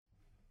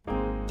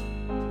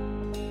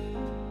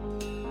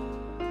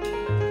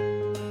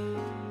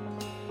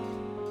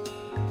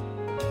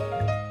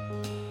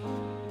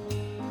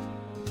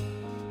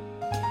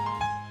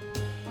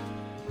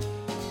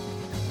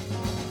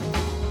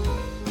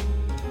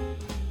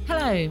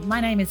Hello, my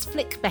name is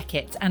Flick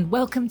Beckett and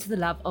welcome to The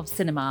Love of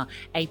Cinema,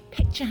 a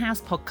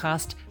Picturehouse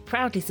podcast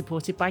proudly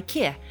supported by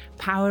Kia,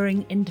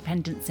 powering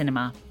independent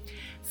cinema.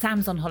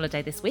 Sam's on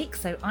holiday this week,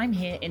 so I'm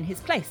here in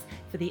his place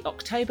for the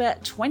October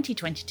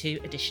 2022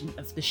 edition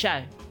of the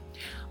show.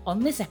 On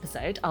this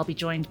episode, I'll be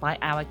joined by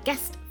our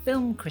guest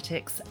film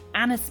critics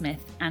Anna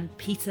Smith and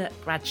Peter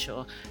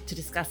Bradshaw to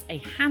discuss a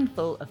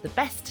handful of the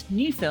best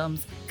new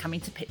films coming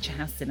to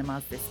Picturehouse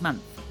cinemas this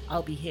month.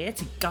 I'll be here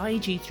to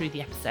guide you through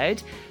the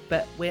episode,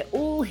 but we're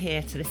all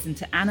here to listen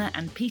to Anna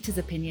and Peter's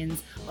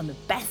opinions on the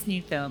best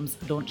new films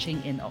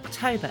launching in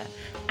October.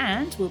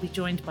 And we'll be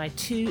joined by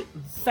two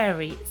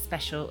very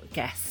special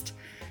guests.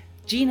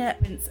 Gina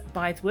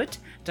Prince-Bythewood,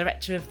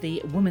 director of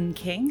The Woman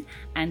King,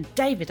 and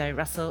David O.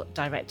 Russell,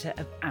 director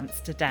of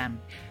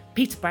Amsterdam.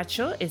 Peter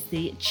Bradshaw is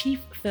the chief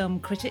film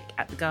critic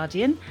at The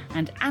Guardian,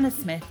 and Anna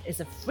Smith is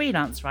a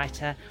freelance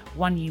writer,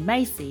 one you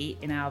may see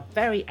in our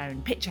very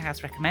own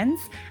Picturehouse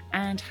Recommends,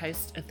 and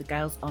host of the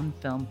Girls on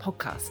Film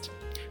podcast.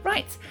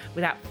 Right,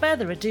 without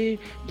further ado,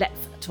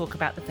 let's talk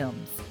about the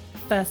films.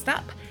 First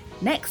up,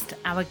 next,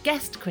 our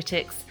guest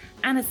critics,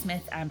 Anna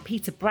Smith and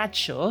Peter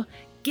Bradshaw,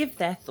 give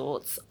their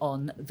thoughts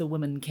on The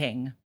Woman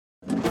King.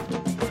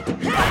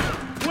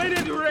 When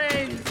it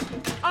rains,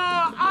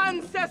 our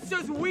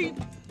ancestors weep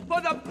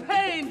for the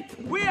pain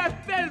we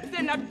have felt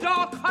in the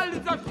dark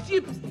hulls of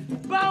ships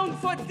bound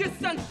for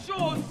distant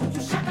shores.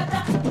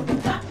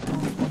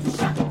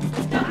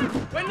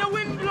 When the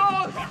wind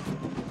blows,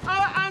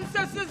 our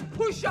ancestors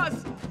push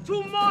us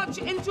to march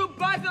into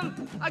battle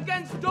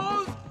against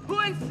those who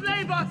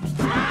enslave us.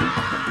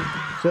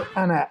 So,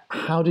 Anna,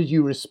 how did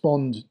you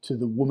respond to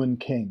The Woman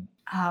King?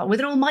 With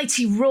an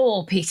almighty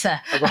roar,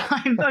 Peter.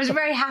 I was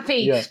very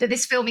happy that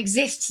this film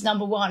exists,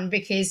 number one,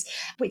 because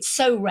it's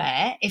so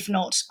rare, if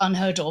not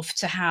unheard of,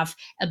 to have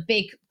a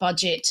big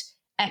budget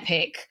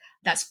epic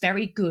that's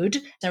very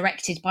good,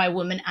 directed by a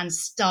woman and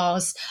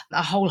stars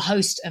a whole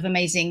host of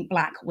amazing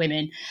Black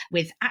women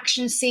with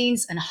action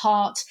scenes and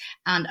heart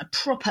and a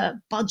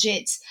proper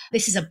budget.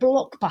 This is a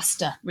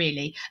blockbuster,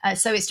 really.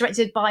 So it's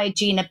directed by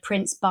Gina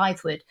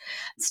Prince-Bythewood. It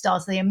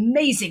stars the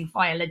amazing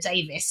Viola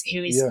Davis,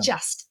 who is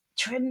just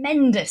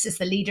tremendous as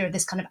the leader of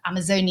this kind of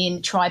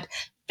Amazonian tribe,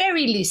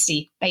 very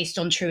loosely based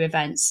on true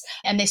events.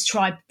 And this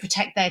tribe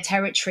protect their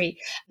territory.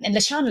 And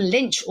Lashana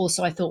Lynch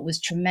also, I thought, was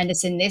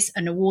tremendous in this,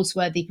 an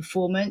awards-worthy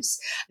performance.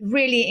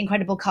 Really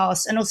incredible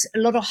cast, and also a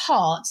lot of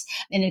heart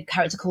in a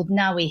character called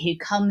Nawi, who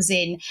comes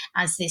in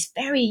as this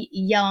very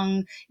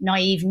young,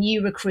 naive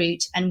new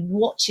recruit and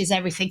watches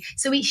everything.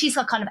 So she's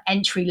a kind of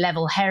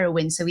entry-level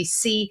heroine. So we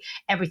see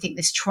everything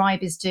this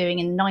tribe is doing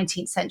in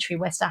 19th century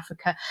West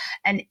Africa.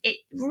 And it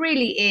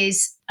really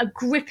is a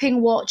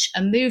gripping watch,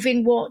 a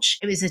moving watch.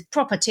 It was a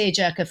proper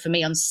tearjerker for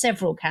me on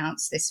several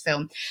counts, this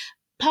film,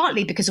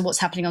 partly because of what's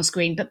happening on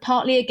screen, but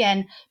partly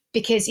again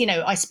because, you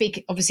know, I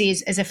speak obviously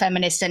as a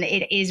feminist, and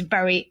it is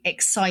very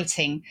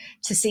exciting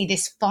to see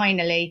this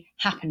finally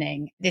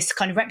happening, this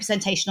kind of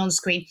representation on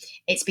screen.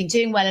 It's been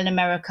doing well in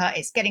America.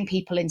 It's getting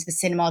people into the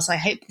cinemas. I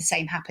hope the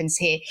same happens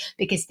here,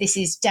 because this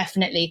is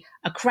definitely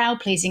a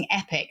crowd-pleasing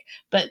epic,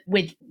 but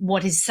with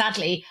what is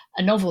sadly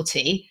a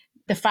novelty,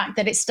 the fact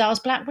that it stars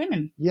Black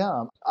women.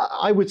 Yeah,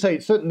 I would say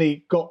it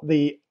certainly got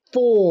the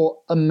four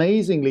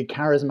amazingly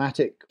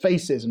charismatic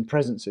faces and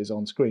presences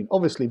on screen.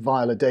 Obviously,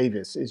 Viola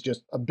Davis is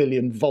just a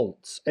billion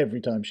volts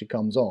every time she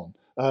comes on.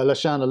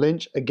 Lashana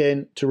Lynch,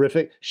 again,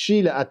 terrific.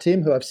 Sheila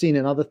Atim, who I've seen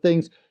in other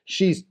things,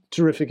 she's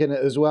terrific in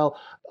it as well.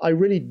 I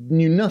really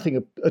knew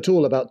nothing at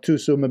all about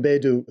Tusu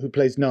Mabedu, who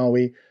plays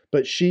Nawi,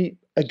 but she,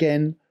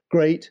 again,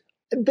 great.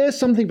 There's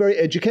something very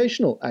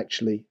educational,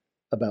 actually,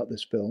 about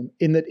this film,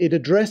 in that it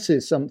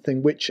addresses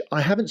something which I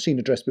haven't seen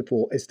addressed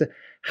before, as to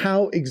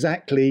how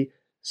exactly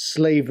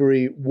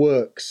slavery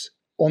works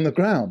on the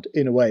ground,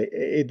 in a way.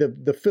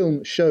 The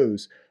film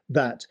shows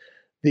that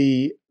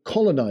the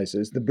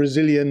colonizers, the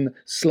Brazilian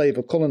slave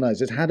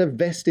colonizers, had a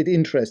vested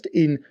interest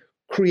in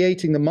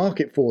creating the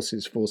market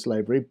forces for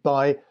slavery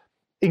by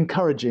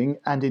encouraging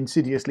and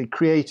insidiously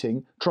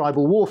creating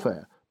tribal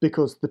warfare,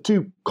 because the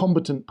two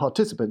combatant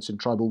participants in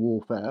tribal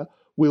warfare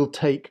will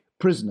take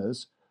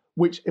prisoners,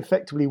 which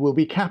effectively will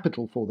be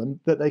capital for them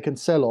that they can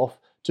sell off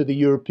to the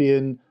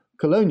European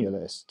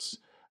colonialists.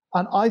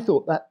 And I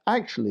thought that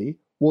actually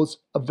was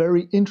a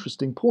very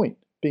interesting point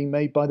being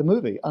made by the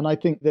movie. And I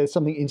think there's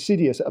something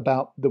insidious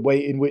about the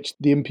way in which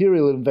the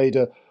imperial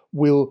invader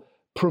will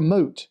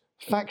promote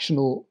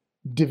factional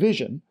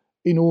division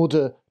in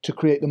order to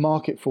create the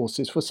market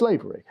forces for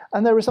slavery.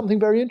 And there is something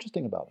very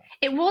interesting about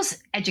that. It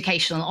was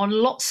educational on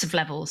lots of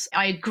levels.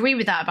 I agree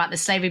with that about the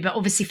slavery, but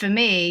obviously for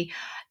me,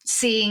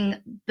 seeing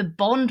the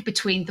bond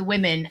between the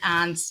women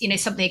and,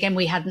 something, again,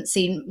 we hadn't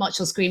seen much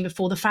on screen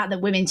before, the fact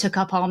that women took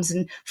up arms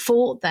and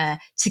fought there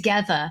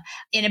together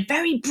in a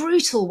very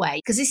brutal way,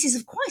 because this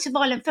is quite a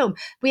violent film.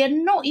 We are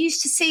not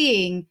used to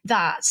seeing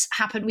that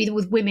happen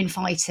with women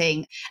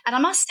fighting. And I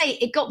must say,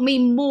 it got me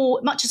more,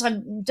 much as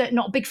I'm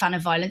not a big fan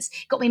of violence,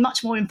 it got me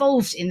much more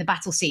involved in the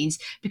battle scenes,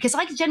 because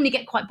I generally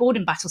get quite bored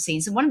in battle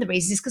scenes. And one of the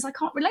reasons is because I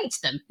can't relate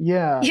to them.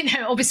 Yeah.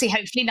 Obviously,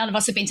 hopefully none of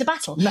us have been to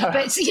battle, no.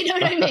 But you know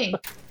what I mean?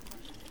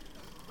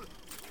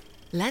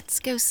 Let's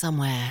go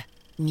somewhere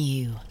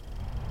new.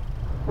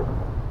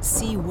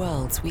 See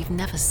worlds we've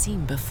never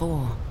seen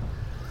before,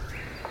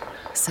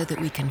 so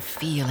that we can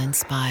feel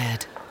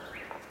inspired.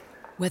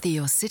 Whether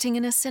you're sitting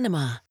in a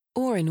cinema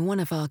or in one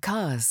of our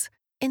cars,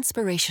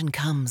 inspiration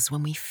comes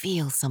when we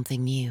feel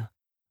something new.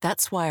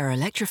 That's why our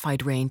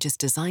electrified range is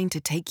designed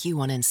to take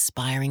you on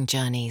inspiring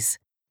journeys.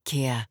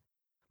 Kia,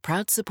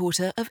 proud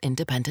supporter of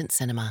independent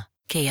cinema.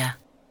 Kia,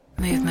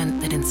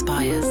 movement that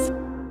inspires.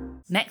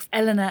 Next,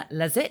 Eleanor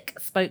Lazick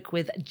spoke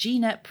with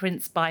Gina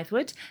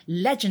Prince-Bythewood,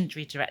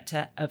 legendary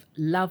director of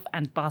Love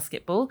and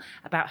Basketball,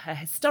 about her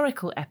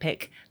historical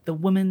epic, The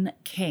Woman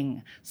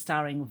King,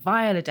 starring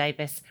Viola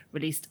Davis,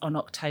 released on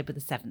October the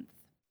 7th.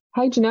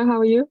 Hi, Gina, how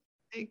are you?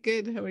 Hey,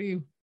 good. How are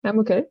you? I'm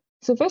okay.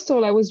 So first of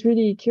all, I was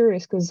really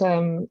curious because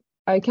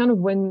I kind of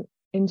went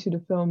into the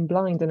film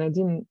blind and I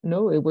didn't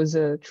know it was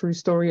a true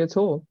story at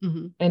all.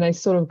 Mm-hmm. And I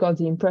sort of got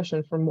the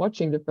impression from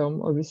watching the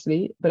film,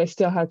 obviously, but I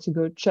still had to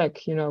go check,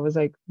 I was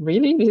like,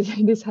 really?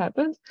 This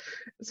happened?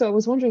 So I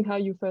was wondering how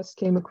you first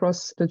came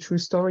across the true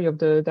story of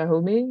the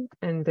Dahomey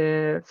and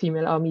the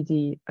female army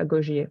de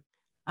Agogier.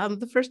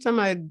 The first time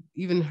I'd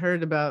even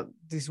heard about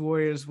these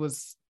warriors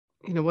was,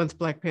 once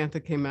Black Panther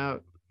came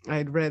out, I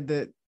had read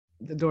that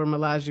the Dora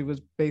Milaje was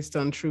based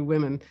on true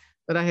women,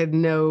 but I had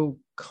no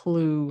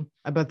clue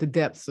about the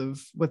depths of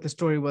what the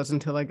story was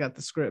until I got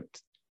the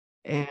script.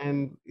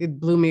 And it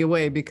blew me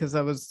away because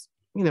I was,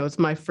 it's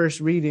my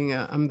first reading.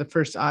 I'm the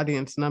first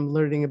audience and I'm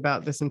learning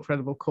about this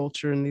incredible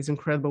culture and these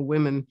incredible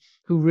women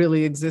who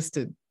really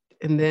existed.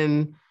 And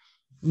then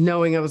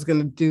knowing I was going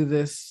to do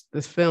this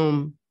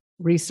film,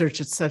 research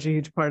is such a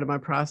huge part of my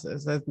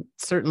process.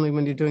 Certainly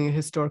when you're doing a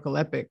historical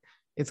epic,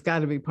 it's got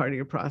to be part of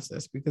your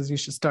process because you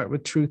should start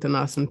with truth and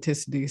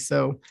authenticity.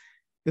 So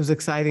it was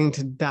exciting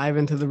to dive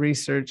into the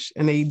research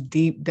and a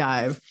deep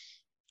dive.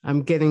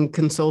 I'm getting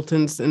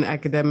consultants and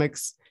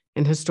academics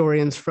and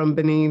historians from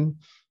Benin,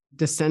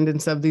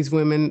 descendants of these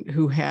women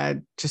who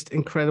had just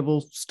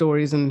incredible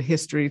stories and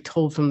history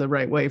told from the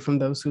right way from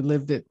those who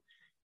lived it.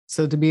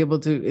 So to be able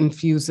to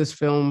infuse this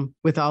film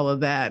with all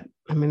of that,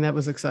 that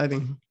was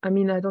exciting. I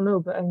don't know,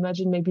 but I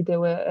imagine maybe there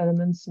were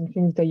elements and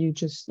things that you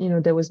just,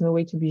 there was no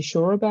way to be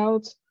sure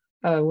about.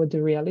 What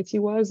the reality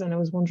was. And I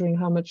was wondering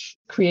how much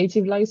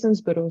creative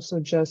license, but also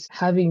just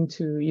having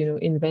to,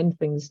 invent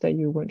things that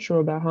you weren't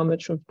sure about, how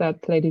much of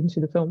that played into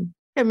the film.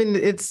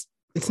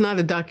 It's not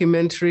a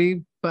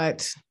documentary,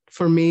 but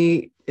for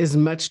me, as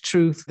much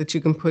truth that you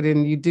can put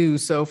in, you do.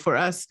 So for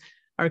us,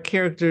 our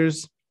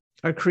characters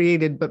are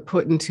created, but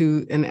put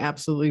into an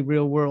absolutely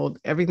real world.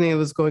 Everything that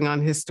was going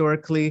on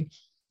historically,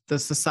 the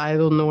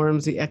societal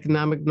norms, the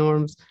economic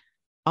norms,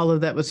 all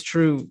of that was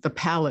true. The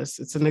palace,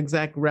 it's an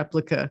exact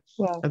replica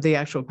of the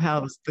actual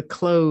palace. The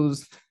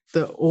clothes,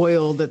 the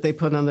oil that they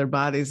put on their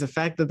bodies, the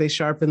fact that they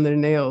sharpen their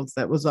nails,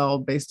 that was all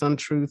based on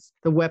truth.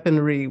 The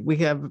weaponry, we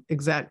have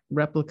exact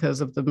replicas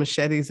of the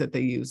machetes that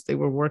they used. They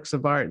were works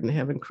of art and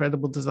have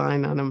incredible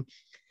design on them.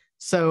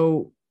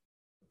 So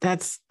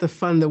that's the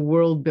fun, the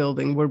world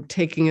building. We're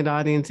taking an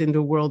audience into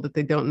a world that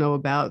they don't know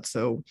about.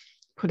 So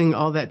putting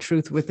all that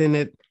truth within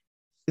it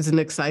is an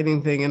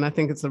exciting thing, and I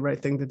think it's the right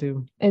thing to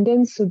do. And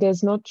then, so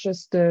there's not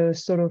just the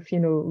sort of,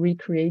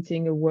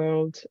 recreating a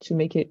world to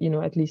make it,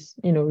 at least,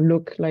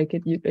 look like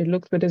it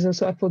looked, but there's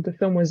also, I thought the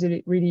film was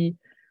really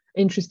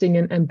interesting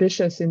and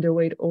ambitious in the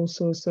way it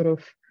also sort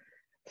of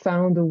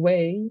found a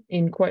way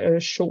in quite a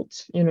short,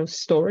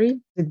 story.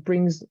 It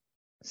brings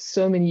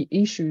so many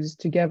issues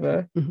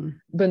together,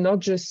 but not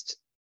just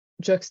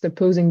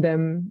juxtaposing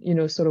them,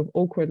 sort of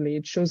awkwardly.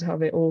 It shows how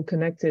they're all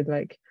connected,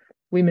 like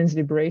women's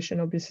liberation,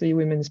 obviously,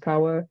 women's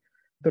power,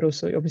 but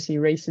also obviously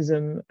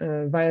racism,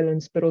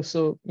 violence, but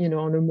also,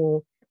 on a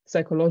more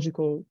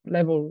psychological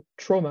level,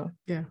 trauma.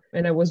 Yeah.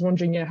 And I was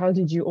wondering, how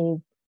did you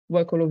all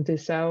work all of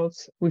this out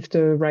with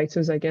the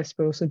writers, I guess,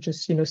 but also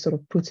just, sort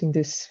of putting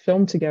this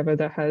film together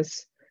that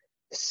has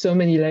so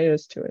many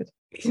layers to it?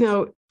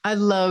 I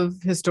love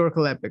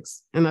historical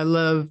epics and I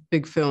love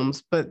big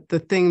films, but the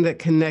thing that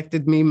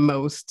connected me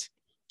most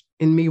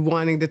in me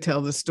wanting to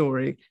tell the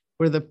story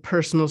were the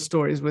personal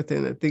stories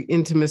within it, the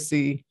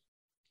intimacy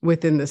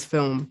within this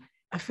film.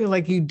 I feel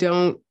like you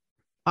don't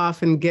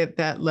often get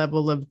that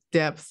level of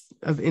depth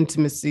of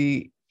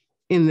intimacy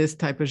in this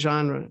type of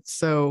genre.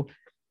 So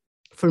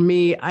for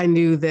me, I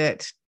knew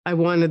that I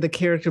wanted the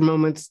character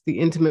moments, the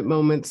intimate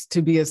moments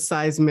to be as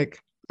seismic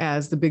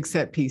as the big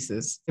set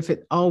pieces. If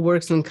it all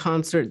works in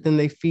concert, then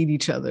they feed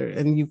each other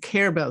and you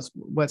care about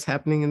what's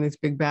happening in these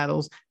big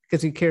battles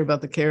because you care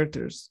about the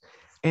characters.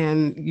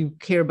 And you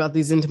care about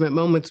these intimate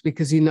moments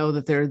because you know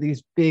that there are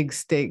these big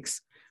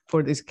stakes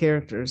for these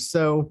characters.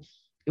 So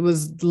it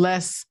was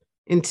less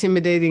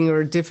intimidating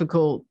or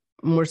difficult.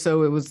 More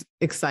so, it was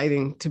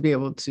exciting to be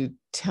able to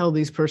tell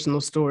these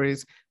personal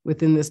stories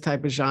within this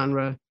type of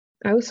genre.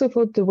 I also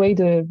thought the way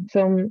the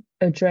film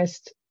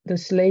addressed the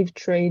slave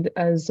trade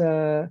as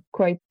a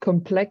quite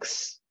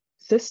complex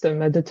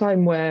system at the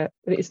time, where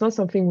it's not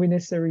something we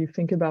necessarily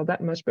think about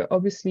that much, but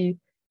obviously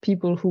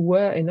people who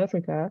were in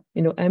Africa,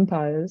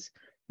 empires,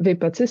 they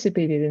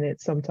participated in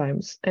it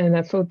sometimes. And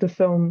I thought the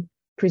film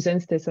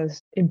presents this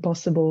as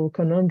impossible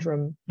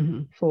conundrum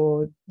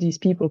for these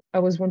people. I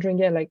was wondering,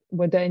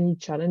 were there any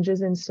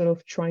challenges in sort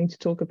of trying to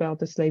talk about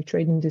the slave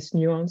trade in this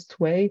nuanced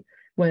way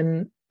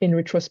when, in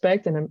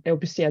retrospect, and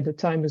obviously at the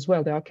time as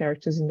well, there are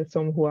characters in the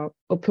film who are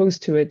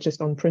opposed to it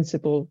just on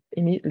principle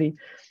immediately,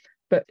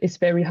 but it's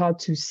very hard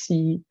to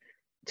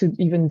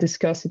even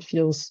discuss, it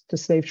feels, the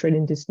slave trade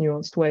in this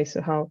nuanced way.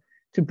 So how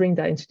to bring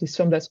that into this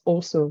film that's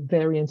also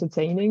very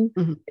entertaining,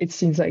 it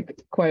seems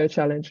like quite a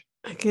challenge.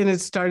 Again,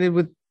 it started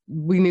with,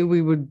 we knew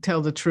we would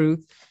tell the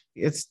truth.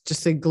 It's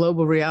just a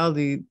global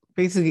reality.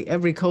 Basically,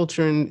 every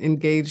culture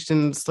engaged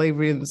in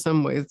slavery in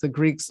some ways, the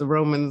Greeks, the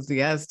Romans,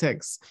 the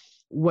Aztecs.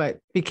 What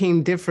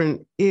became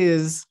different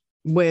is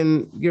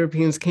when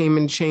Europeans came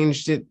and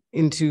changed it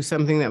into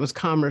something that was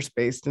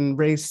commerce-based and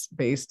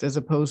race-based as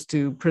opposed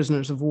to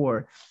prisoners of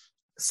war.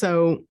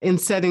 So in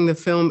setting the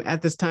film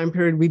at this time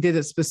period, we did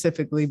it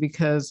specifically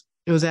because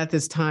it was at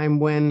this time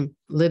when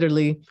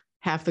literally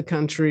half the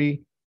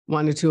country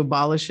wanted to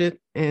abolish it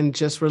and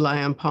just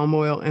rely on palm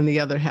oil, and the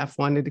other half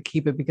wanted to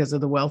keep it because of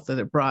the wealth that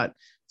it brought.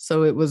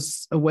 So it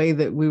was a way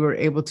that we were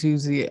able to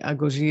use the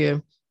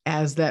agogia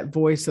as that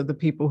voice of the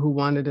people who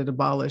wanted it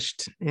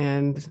abolished.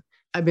 And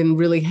I've been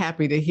really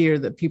happy to hear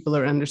that people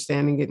are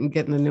understanding it and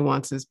getting the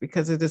nuances,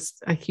 because it is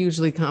a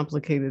hugely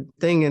complicated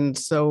thing. And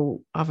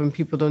so often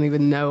people don't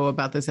even know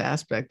about this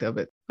aspect of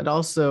it. But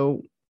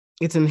also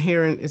it's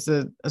inherent, it's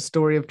a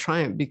story of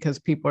triumph because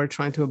people are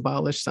trying to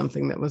abolish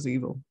something that was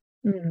evil.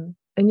 Mm.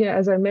 And yeah,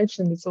 as I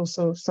mentioned, it's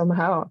also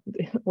somehow,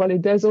 while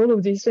it does all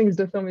of these things,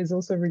 the film is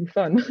also really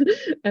fun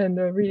and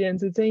really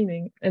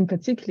entertaining. And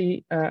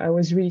particularly, I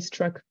was really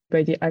struck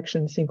by the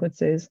action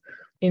sequences,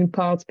 in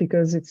part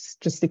because it's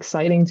just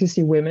exciting to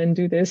see women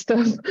do their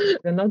stuff.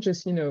 They're not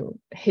just,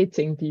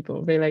 hitting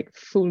people, they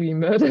fully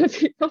murder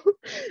people.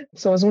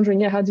 So I was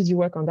wondering, how did you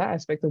work on that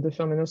aspect of the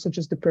film, and also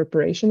just the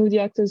preparation of the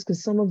actors?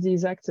 Because some of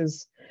these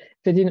actors,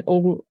 they didn't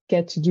all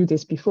get to do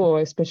this before,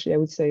 especially I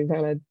would say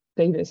Viola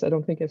Davis. I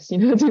don't think I've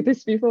seen her do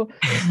this before.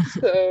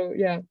 So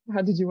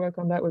how did you work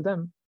on that with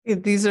them?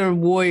 These are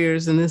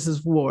warriors and this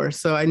is war.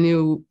 So I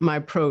knew my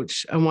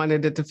approach. I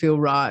wanted it to feel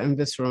raw and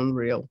visceral and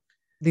real.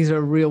 These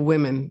are real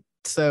women.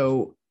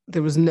 So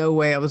there was no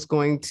way I was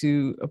going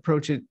to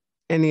approach it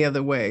any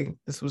other way.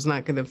 This was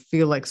not going to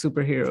feel like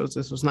superheroes.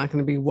 This was not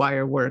going to be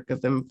wire work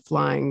of them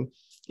flying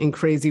in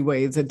crazy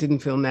ways that didn't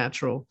feel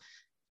natural.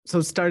 So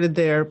it started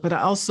there, but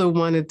I also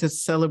wanted to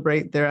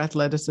celebrate their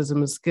athleticism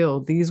and skill.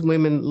 These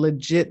women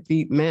legit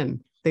beat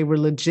men. They were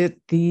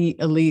legit the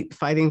elite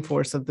fighting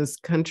force of this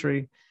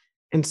country.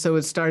 And so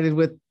it started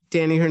with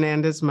Danny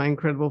Hernandez, my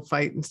incredible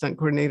fight and stunt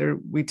coordinator.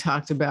 We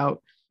talked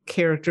about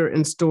character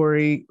and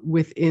story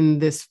within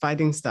this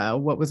fighting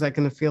style. What was that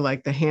going to feel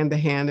like? The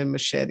hand-to-hand and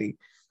machete,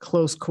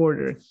 close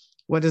quarter.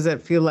 What does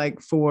that feel like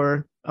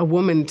for a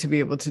woman to be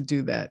able to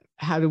do that?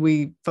 How do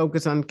we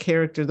focus on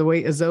character? The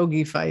way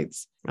Azogi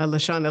fights,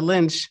 Lashana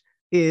Lynch,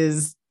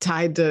 is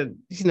tied to,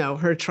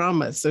 her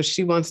trauma. So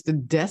she wants to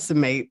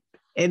decimate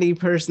any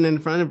person in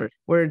front of her.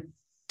 Where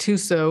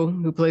Tuso,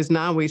 who plays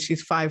Nawi,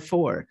 she's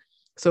 5'4".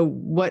 So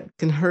what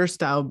can her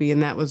style be?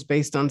 And that was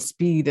based on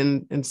speed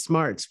and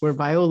smarts, where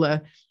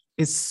Viola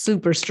is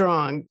super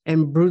strong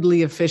and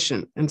brutally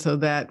efficient. And so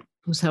that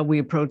was how we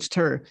approached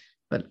her.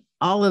 But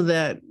all of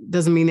that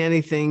doesn't mean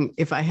anything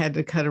if I had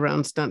to cut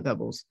around stunt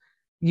doubles.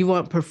 You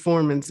want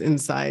performance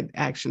inside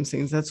action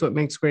scenes. That's what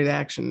makes great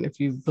action. If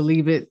you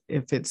believe it,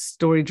 if it's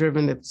story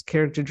driven, if it's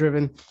character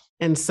driven.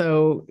 And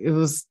so it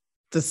was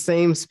the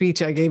same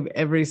speech I gave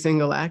every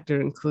single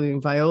actor,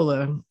 including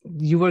Viola.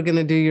 You are going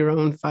to do your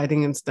own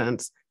fighting and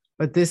stunts,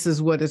 but this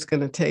is what it's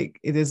going to take.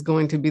 It is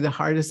going to be the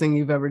hardest thing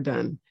you've ever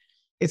done.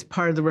 It's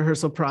part of the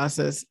rehearsal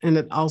process. And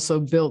it also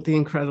built the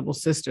incredible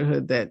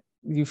sisterhood that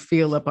you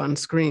feel up on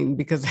screen,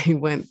 because they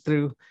went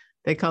through,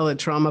 they call it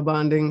trauma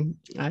bonding.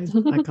 I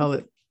call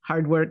it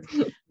hard work,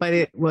 but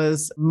it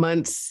was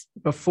months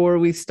before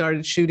we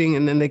started shooting.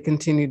 And then they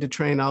continued to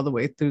train all the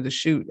way through the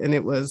shoot. And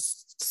it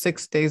was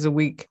 6 days a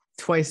week,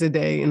 twice a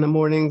day. In the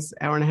mornings,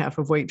 1.5 hours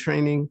of weight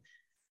training.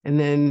 And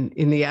then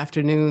in the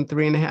afternoon,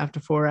 3.5 to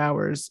 4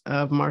 hours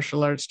of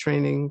martial arts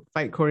training,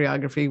 fight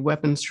choreography,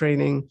 weapons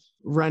training,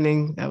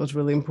 running. That was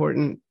really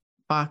important.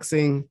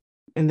 Boxing.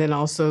 And then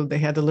also they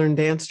had to learn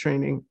dance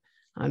training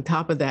on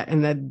top of that.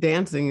 And that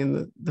dancing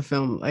in the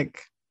film,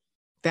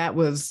 that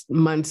was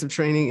months of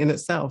training in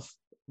itself.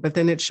 But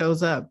then it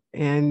shows up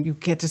and you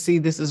get to see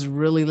this is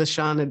really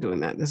Lashana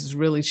doing that. This is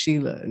really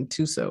Sheila and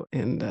Tuso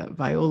and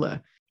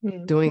Viola.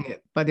 doing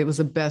it, but it was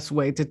the best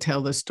way to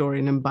tell the story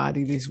and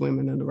embody these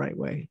women in the right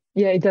way.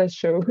 Yeah, it does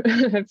show, I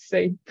have to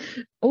say.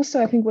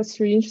 Also, I think what's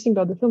really interesting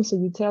about the film, so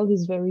you tell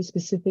this very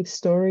specific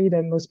story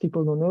that most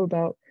people don't know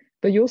about,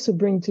 but you also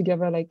bring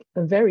together like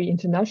a very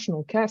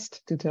international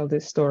cast to tell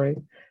this story.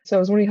 So I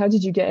was wondering, how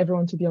did you get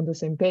everyone to be on the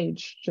same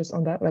page, just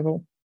on that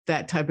level?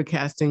 That type of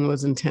casting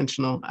was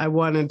intentional. I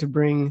wanted to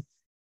bring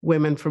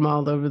women from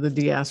all over the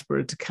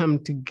diaspora to come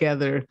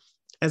together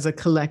as a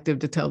collective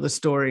to tell the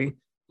story.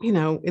 You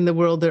know, in the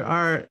world, there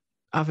are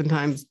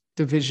oftentimes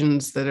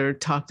divisions that are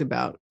talked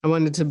about. I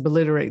wanted to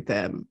obliterate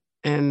them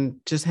and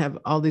just have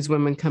all these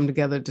women come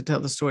together to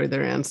tell the story of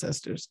their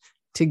ancestors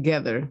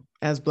together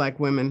as Black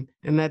women.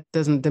 And that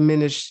doesn't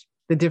diminish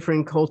the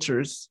differing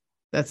cultures.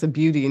 That's the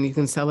beauty, and you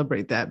can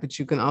celebrate that, but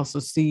you can also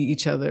see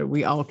each other.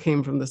 We all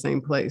came from the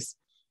same place.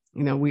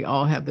 You know, we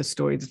all have the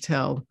story to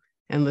tell,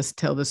 and let's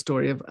tell the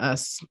story of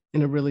us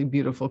in a really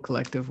beautiful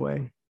collective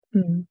way.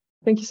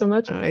 Thank you so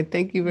much. All right,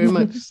 thank you very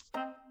much.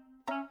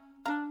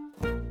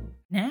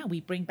 Now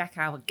we bring back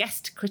our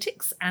guest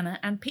critics, Anna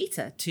and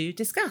Peter, to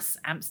discuss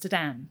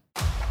Amsterdam.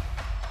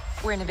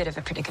 We're in a bit of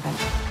a predicament.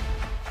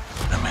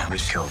 The man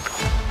was killed.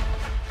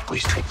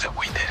 Police think that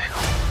we did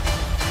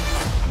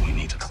it. And we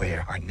need to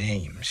clear our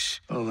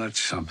names. Oh, that's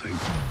something.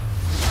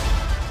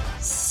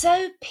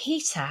 So,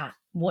 Peter,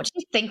 what do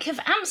you think of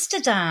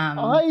Amsterdam?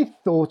 I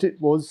thought it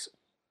was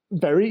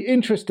very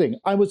interesting.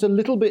 I was a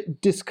little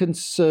bit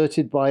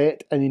disconcerted by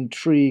it and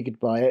intrigued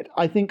by it.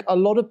 I think a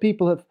lot of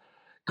people have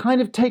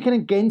kind of taken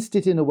against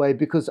it in a way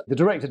because the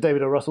director,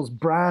 David O. Russell's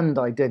brand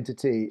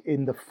identity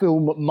in the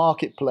film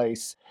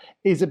marketplace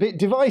is a bit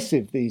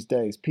divisive these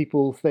days.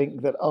 People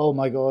think that, oh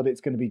my God,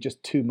 it's going to be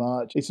just too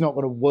much. It's not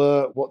going to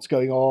work. What's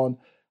going on?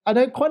 I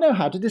don't quite know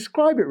how to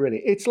describe it,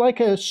 really. It's like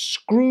a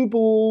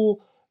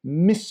screwball,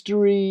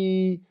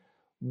 mystery,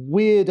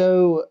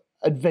 weirdo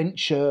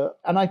adventure.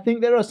 And I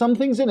think there are some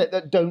things in it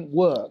that don't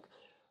work,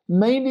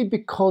 mainly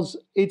because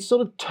it's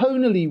sort of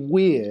tonally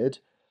weird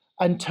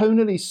and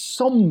tonally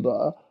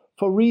somber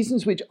for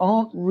reasons which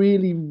aren't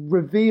really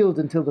revealed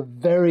until the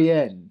very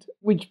end.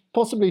 We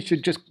possibly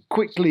should just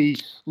quickly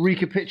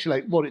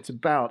recapitulate what it's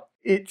about.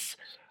 It's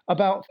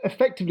about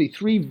effectively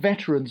 3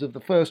 veterans of the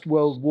First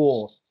World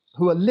War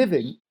who are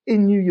living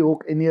in New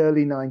York in the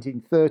early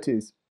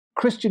 1930s.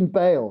 Christian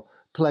Bale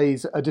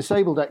plays a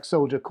disabled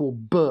ex-soldier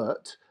called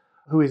Bert,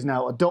 who is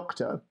now a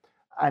doctor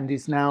and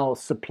is now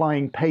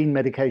supplying pain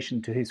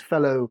medication to his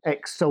fellow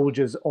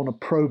ex-soldiers on a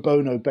pro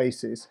bono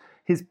basis.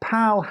 His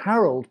pal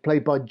Harold,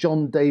 played by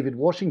John David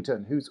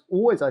Washington, who's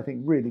always, I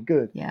think, really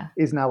good,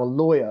 is now a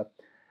lawyer.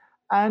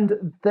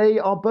 And they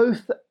are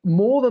both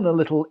more than a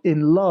little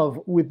in love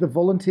with the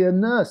volunteer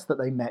nurse that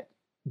they met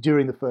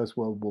during the First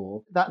World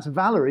War. That's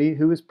Valerie,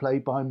 who is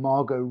played by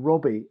Margot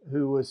Robbie,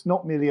 who was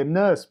not merely a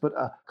nurse, but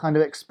a kind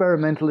of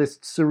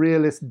experimentalist,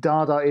 surrealist,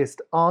 Dadaist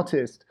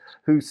artist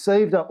who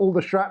saved up all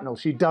the shrapnel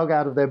she dug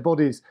out of their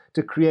bodies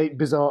to create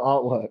bizarre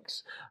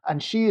artworks.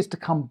 And she is to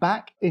come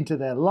back into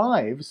their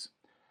lives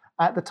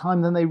at the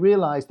time then they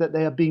realize that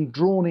they are being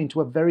drawn into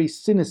a very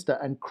sinister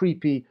and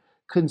creepy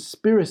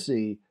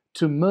conspiracy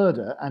to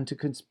murder and to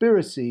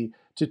conspiracy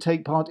to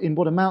take part in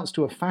what amounts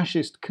to a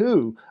fascist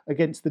coup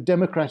against the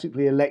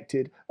democratically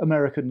elected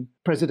American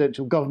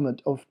presidential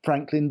government of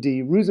Franklin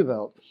D.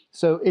 Roosevelt.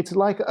 So it's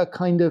like a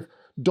kind of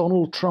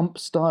Donald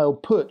Trump-style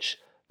putsch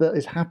that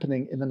is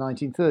happening in the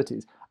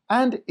 1930s.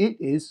 And it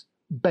is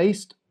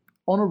based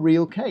on a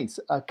real case,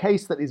 a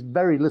case that is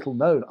very little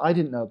known. I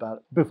didn't know about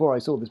it before I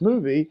saw this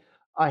movie.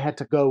 I had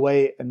to go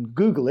away and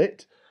Google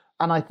it.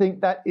 And I think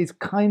that is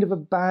kind of a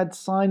bad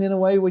sign in a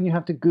way when you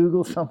have to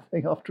Google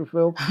something after a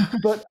film.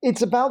 But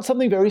it's about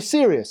something very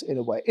serious in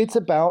a way. It's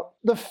about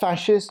the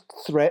fascist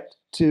threat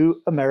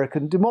to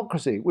American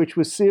democracy, which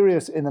was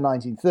serious in the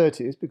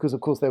 1930s because,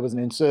 of course, there was an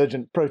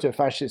insurgent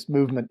proto-fascist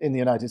movement in the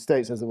United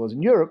States as there was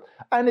in Europe.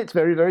 And it's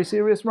very, very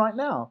serious right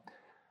now.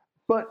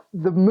 But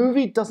the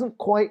movie doesn't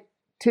quite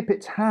tip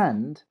its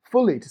hand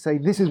fully to say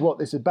this is what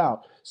this is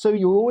about. So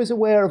you're always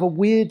aware of a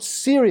weird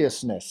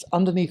seriousness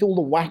underneath all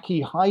the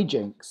wacky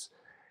hijinks.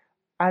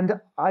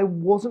 And I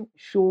wasn't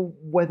sure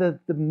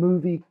whether the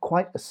movie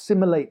quite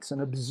assimilates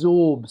and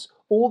absorbs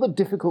all the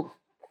difficult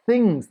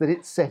things that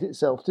it set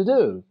itself to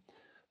do.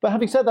 But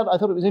having said that, I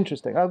thought it was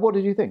interesting. What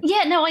did you think?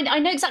 Yeah, no, I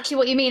know exactly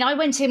what you mean. I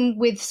went in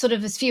with sort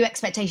of as few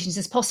expectations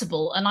as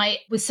possible. And I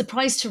was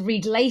surprised to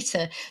read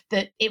later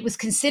that it was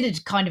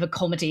considered kind of a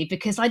comedy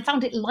because I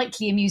found it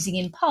lightly amusing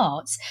in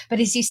parts. But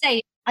as you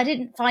say, I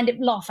didn't find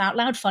it laugh out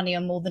loud funny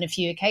on more than a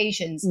few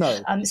occasions. No.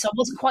 So I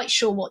wasn't quite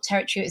sure what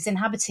territory it was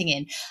inhabiting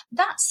in.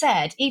 That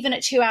said, even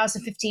at 2 hours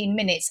and 15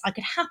 minutes, I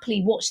could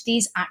happily watch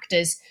these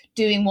actors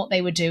doing what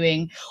they were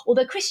doing.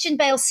 Although Christian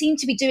Bale seemed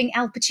to be doing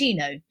Al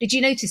Pacino. Did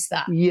you notice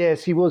that?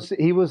 Yes, he was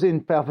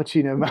in Al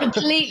Pacino.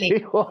 Completely.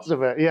 He was a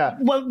bit, yeah.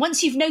 Well,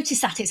 once you've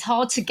noticed that, it's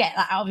hard to get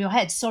that out of your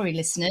head. Sorry,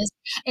 listeners.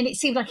 And it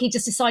seemed like he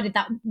just decided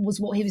that was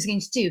what he was going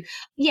to do.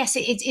 Yes,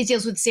 it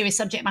deals with serious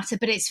subject matter,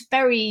 but it's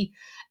very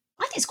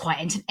I think it's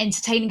quite an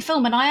entertaining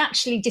film. And I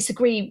actually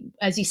disagree,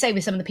 as you say,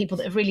 with some of the people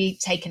that have really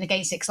taken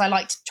against it, because I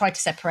like to try to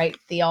separate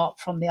the art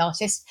from the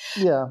artist.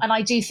 Yeah. And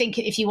I do think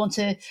if you want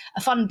a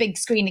fun big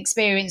screen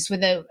experience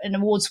with an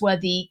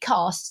awards-worthy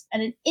cast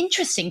and an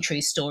interesting true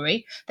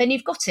story, then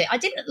you've got it. I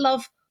didn't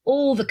love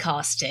all the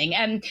casting.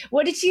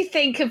 What did you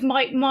think of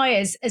Mike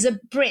Myers as a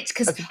Brit?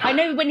 Because I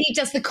know when he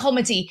does the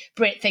comedy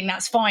Brit thing,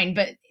 that's fine.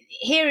 But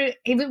here,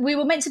 we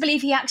were meant to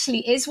believe he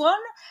actually is one.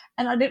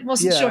 And I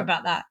wasn't sure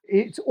about that.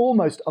 It's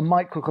almost a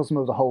microcosm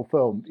of the whole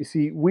film. You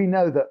see, we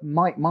know that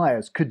Mike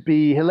Myers could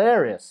be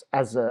hilarious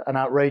as an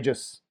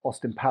outrageous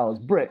Austin Powers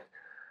Brit.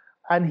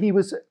 And he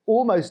was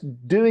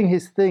almost doing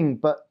his thing,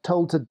 but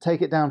told to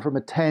take it down from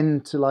a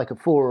 10 to like a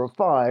 4 or a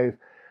 5.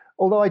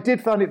 Although I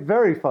did find it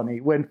very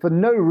funny when, for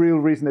no real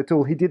reason at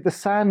all, he did the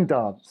sand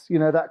dance,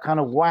 that kind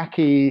of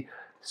wacky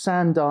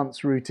sand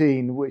dance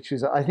routine, which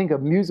is, I think, a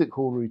music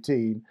hall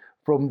routine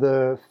from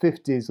the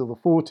 50s or the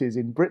 40s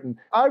in Britain.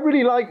 I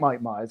really like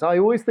Mike Myers. I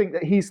always think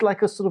that he's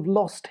like a sort of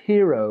lost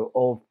hero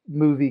of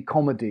movie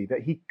comedy,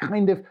 that he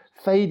kind of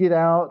faded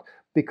out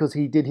because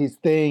he did his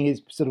thing,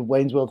 his sort of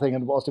Wayne's World thing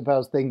and Austin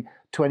Powers thing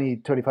 20,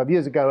 25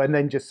 years ago, and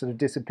then just sort of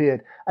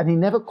disappeared. And he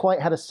never quite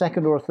had a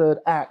second or a third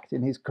act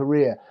in his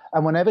career.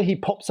 And whenever he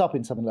pops up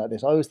in something like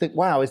this, I always think,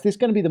 wow, is this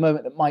going to be the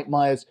moment that Mike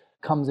Myers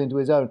comes into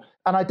his own?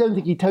 And I don't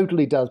think he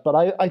totally does,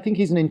 but I think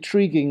he's an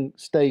intriguing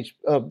stage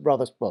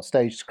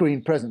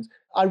screen presence.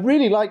 I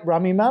really like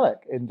Rami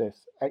Malek in this,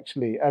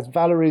 actually, as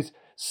Valerie's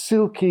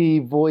silky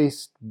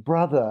voiced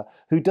brother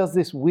who does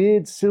this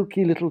weird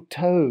silky little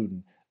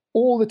tone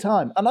all the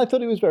time. And I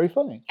thought it was very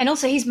funny. And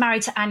also he's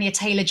married to Anya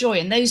Taylor-Joy,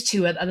 and those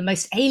two are the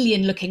most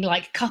alien-looking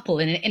like couple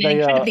in an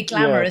incredibly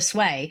glamorous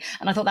way.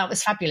 And I thought that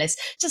was fabulous.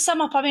 To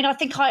sum up, I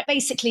think I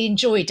basically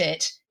enjoyed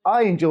it.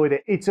 I enjoyed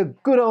it. It's a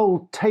good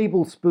old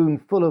tablespoon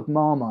full of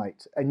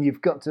Marmite, and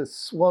you've got to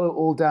swallow it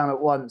all down at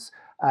once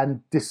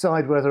and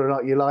decide whether or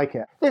not you like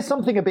it. There's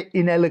something a bit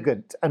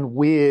inelegant and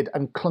weird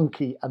and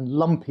clunky and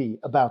lumpy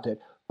about it,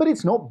 but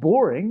it's not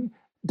boring.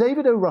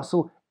 David O.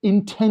 Russell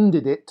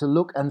intended it to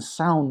look and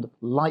sound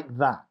like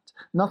that.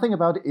 Nothing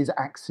about it is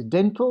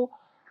accidental,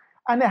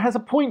 and it has a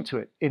point to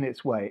it in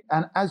its way.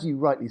 And as you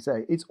rightly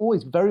say, it's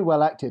always very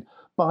well acted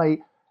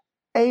by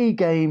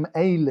A-game,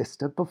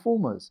 A-lister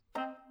performers.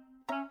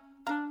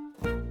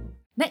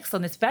 Next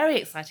on this very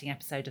exciting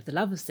episode of The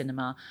Love of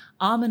Cinema,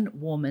 Armin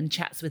Warman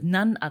chats with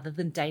none other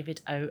than David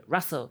O.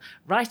 Russell,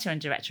 writer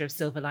and director of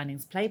Silver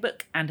Linings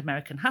Playbook and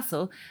American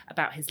Hustle,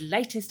 about his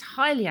latest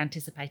highly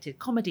anticipated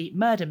comedy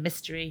murder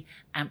mystery,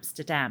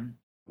 Amsterdam.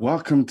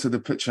 Welcome to the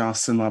Picturehouse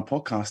Cinema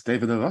podcast,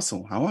 David O.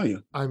 Russell. How are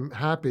you? I'm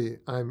happy.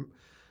 I'm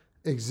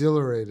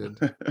exhilarated.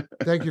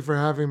 Thank you for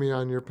having me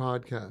on your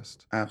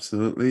podcast.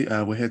 Absolutely.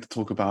 We're here to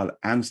talk about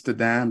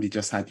Amsterdam. You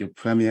just had your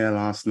premiere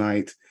last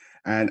night.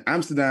 And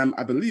Amsterdam,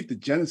 I believe the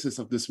genesis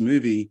of this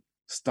movie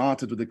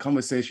started with a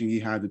conversation you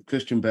had with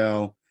Christian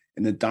Bale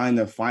in the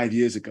diner 5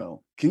 years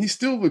ago. Can you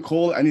still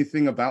recall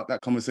anything about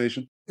that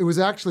conversation? It was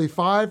actually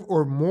 5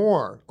 or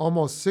more,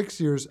 almost 6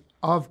 years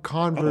of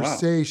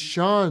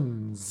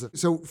conversations. Oh, wow.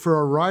 So for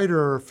a writer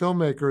or a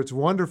filmmaker, it's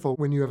wonderful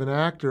when you have an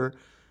actor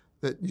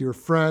that you're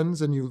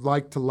friends and you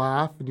like to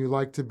laugh and you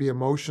like to be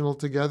emotional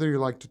together, you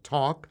like to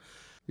talk.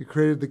 You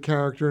created the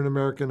character in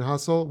American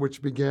Hustle,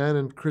 which began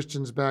in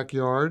Christian's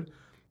backyard.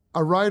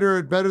 A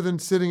writer, better than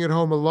sitting at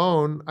home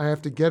alone, I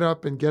have to get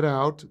up and get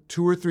out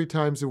 2 or 3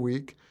 times a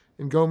week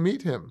and go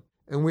meet him.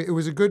 And it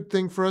was a good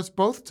thing for us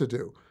both to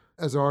do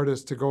as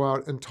artists, to go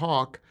out and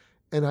talk.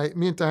 And I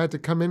had to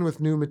come in with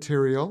new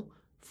material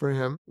for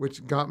him,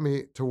 which got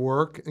me to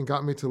work and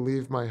got me to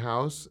leave my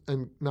house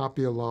and not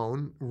be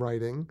alone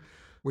writing,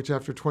 which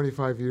after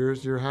 25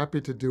 years, you're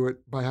happy to do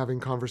it by having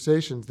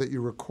conversations that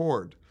you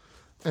record.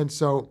 And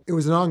so it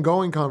was an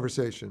ongoing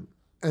conversation.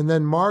 And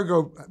then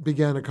Margot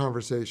began a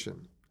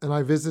conversation. And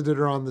I visited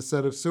her on the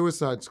set of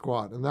Suicide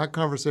Squad. And that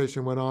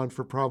conversation went on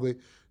for probably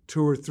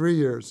 2 or 3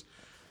 years.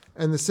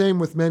 And the same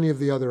with many of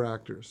the other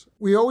actors.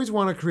 We always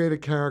want to create a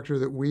character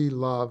that we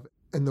love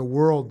and the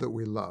world that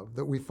we love,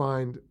 that we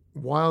find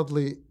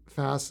wildly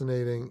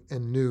fascinating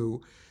and new,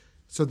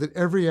 so that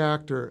every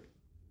actor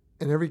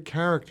and every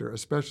character,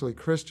 especially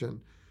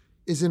Christian,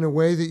 is in a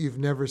way that you've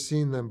never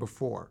seen them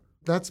before.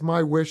 That's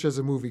my wish as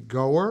a movie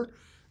goer,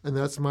 and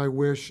that's my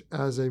wish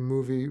as a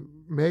movie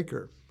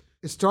maker.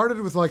 It started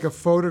with like a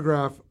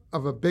photograph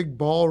of a big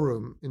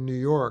ballroom in New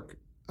York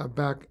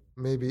back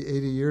maybe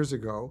 80 years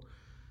ago.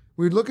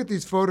 We'd look at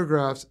these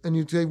photographs and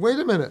you'd say, wait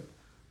a minute,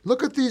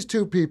 look at these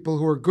 2 people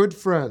who are good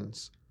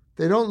friends.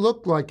 They don't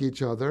look like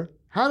each other.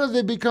 How did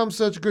they become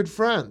such good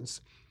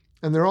friends?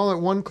 And they're all at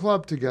one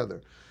club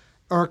together.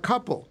 Or a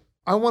couple.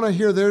 I want to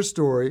hear their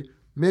story.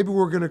 Maybe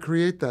we're going to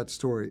create that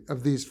story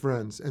of these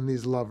friends and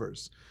these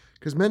lovers,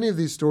 because many of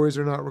these stories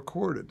are not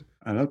recorded.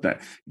 I love that.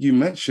 You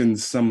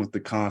mentioned some of the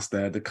cast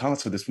there. The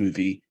cast for this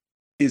movie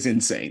is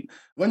insane.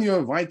 When you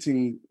were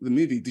writing the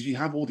movie, did you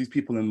have all these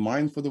people in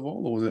mind for the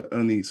role, or was it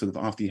only sort of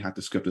after you had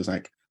the script, it was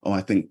like, oh,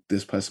 I think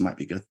this person might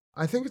be good?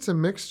 I think it's a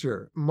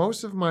mixture.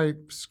 Most of my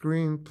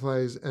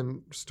screenplays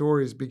and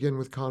stories begin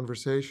with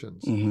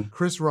conversations.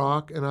 Chris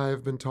Rock and I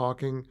have been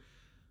talking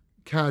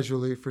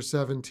casually for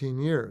 17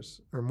 years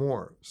or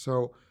more.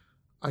 So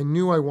I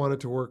knew I wanted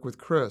to work with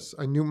Chris.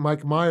 I knew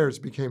Mike Myers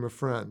became a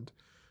friend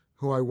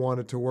who I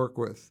wanted to work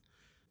with.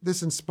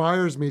 This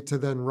inspires me to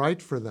then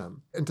write for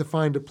them and to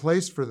find a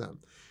place for them.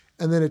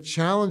 And then it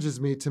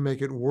challenges me to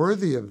make it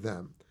worthy of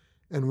them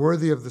and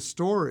worthy of the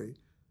story.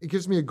 It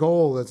gives me a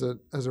goal as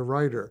a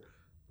writer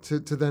to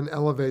then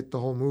elevate the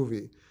whole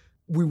movie.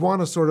 We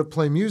want to sort of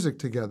play music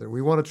together.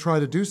 We want to try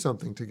to do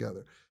something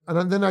together.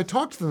 And then I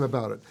talk to them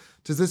about it.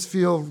 Does this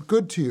feel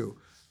good to you?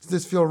 Does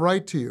this feel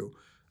right to you?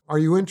 Are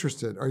you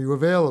interested? Are you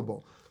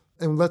available?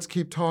 And let's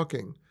keep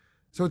talking.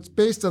 So it's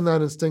based on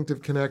that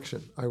instinctive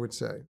connection, I would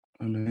say.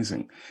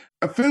 Amazing.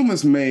 A film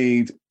was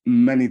made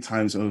many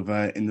times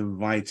over in the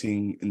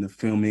writing, in the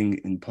filming,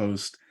 in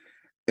post.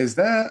 Is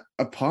there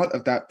a part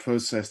of that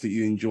process that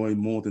you enjoy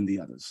more than the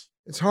others?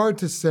 It's hard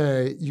to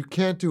say. You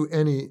can't do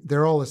any.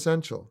 They're all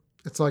essential.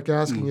 It's like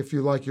asking if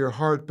you like your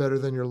heart better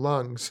than your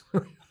lungs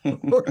or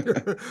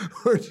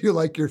do you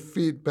like your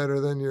feet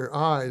better than your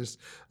eyes?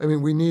 I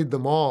mean, we need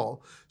them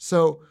all.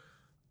 So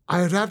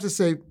I would have to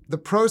say the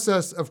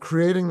process of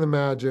creating the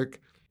magic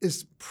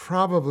is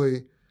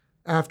probably,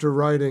 after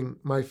writing,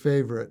 my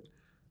favorite.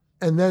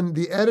 And then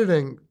the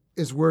editing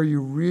is where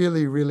you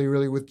really, really,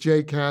 really, with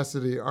Jay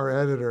Cassidy, our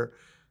editor,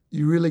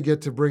 you really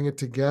get to bring it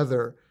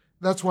together.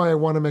 That's why I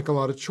want to make a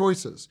lot of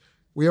choices.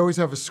 We always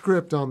have a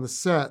script on the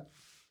set,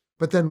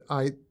 but then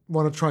I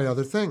want to try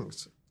other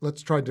things.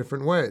 Let's try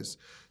different ways.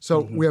 So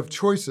we have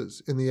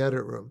choices in the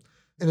edit room.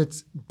 And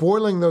it's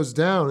boiling those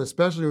down,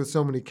 especially with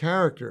so many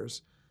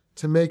characters,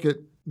 to make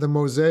it the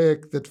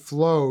mosaic that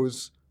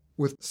flows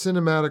with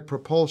cinematic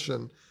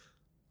propulsion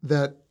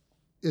that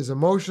is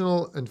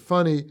emotional and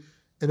funny,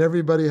 and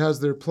everybody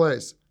has their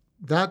place.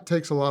 That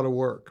takes a lot of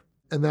work,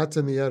 and that's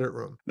in the edit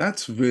room.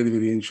 That's really,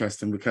 really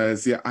interesting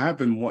because, I have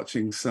been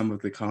watching some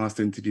of the cast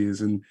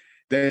interviews, and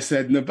they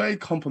said in a very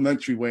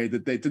complimentary way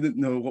that they didn't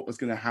know what was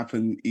going to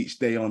happen each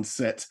day on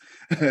set,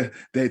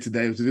 day to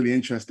day, which is really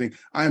interesting.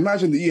 I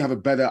imagine that you have a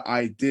better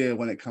idea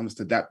when it comes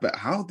to that, but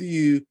how do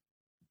you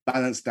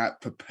balance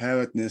that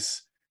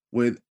preparedness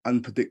with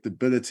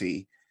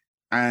unpredictability?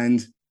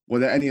 And were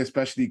there any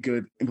especially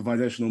good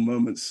improvisational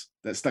moments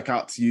that stuck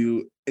out to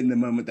you in the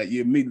moment that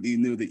you immediately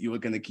knew that you were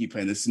going to keep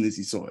in as soon as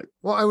you saw it?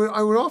 Well,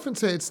 I would often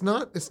say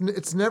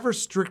it's never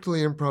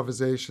strictly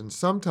improvisation.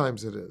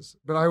 Sometimes it is,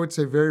 but I would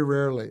say very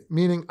rarely.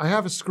 Meaning, I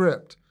have a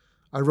script.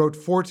 I wrote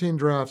 14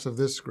 drafts of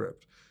this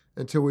script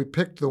until we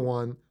picked the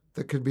one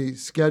that could be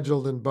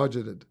scheduled and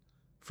budgeted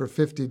for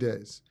 50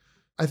 days.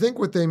 I think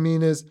what they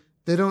mean is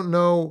they don't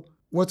know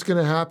what's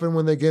going to happen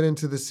when they get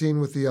into the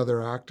scene with the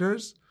other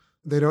actors.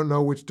 They don't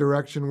know which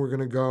direction we're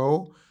going to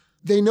go.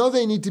 They know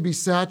they need to be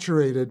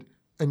saturated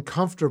and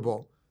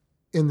comfortable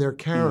in their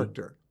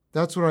character.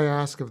 That's what I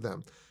ask of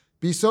them.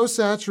 Be so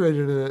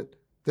saturated in it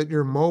that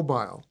you're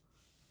mobile,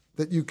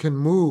 that you can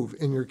move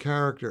in your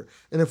character.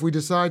 And if we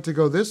decide to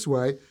go this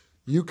way,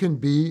 you can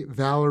be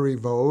Valerie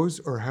Vose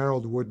or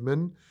Harold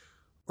Woodman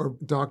or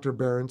Dr.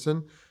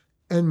 Berenson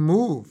and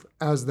move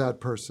as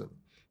that person.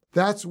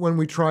 That's when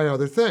we try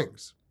other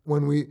things,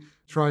 when we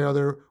try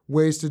other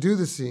ways to do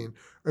the scene,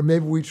 or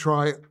maybe we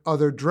try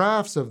other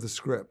drafts of the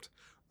script,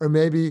 or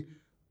maybe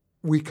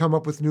we come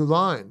up with new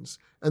lines.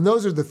 And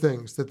those are the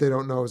things that they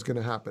don't know is going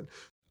to happen.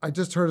 I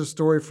just heard a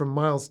story from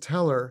Miles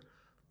Teller,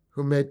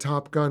 who made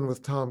Top Gun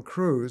with Tom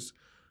Cruise,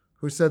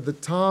 who said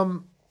that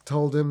Tom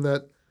told him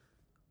that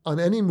on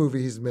any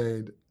movie he's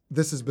made,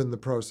 this has been the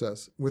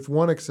process, with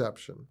one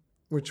exception,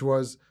 which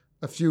was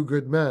A Few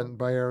Good Men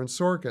by Aaron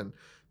Sorkin,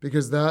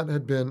 because that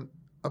had been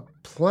a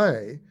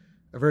play,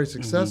 a very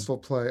successful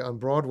play on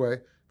Broadway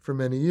for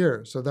many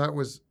years. So that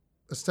was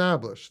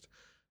established.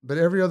 But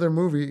every other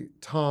movie,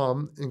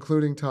 Tom,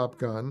 including Top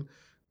Gun,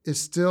 is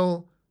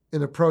still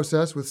in a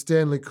process with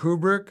Stanley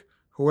Kubrick,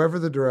 whoever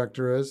the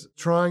director is,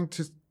 trying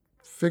to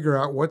figure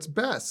out what's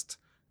best.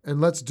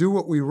 And let's do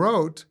what we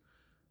wrote,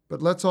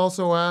 but let's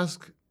also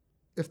ask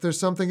if there's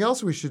something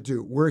else we should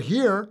do. We're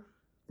here,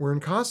 we're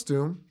in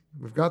costume,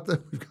 we've got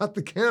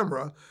the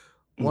camera.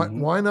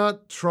 Why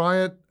not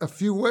try it a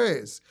few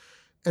ways?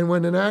 And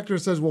when an actor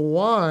says, well,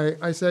 why?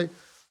 I say,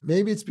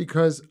 maybe it's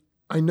because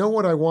I know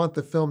what I want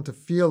the film to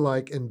feel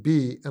like and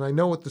be, and I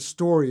know what the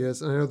story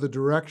is, and I know the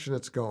direction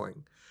it's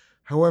going.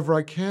 However,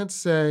 I can't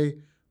say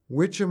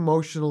which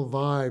emotional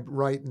vibe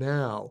right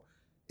now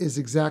is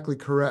exactly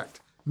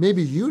correct.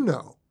 Maybe you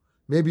know.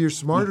 Maybe you're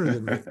smarter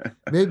than me.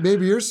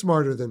 Maybe you're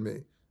smarter than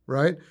me,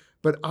 right?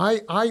 But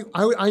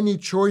I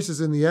need choices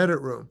in the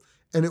edit room,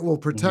 and it will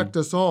protect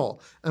us all.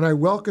 And I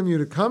welcome you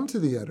to come to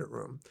the edit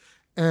room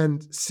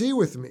and see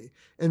with me.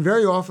 And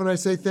very often I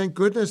say, thank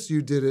goodness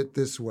you did it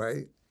this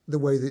way, the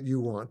way that you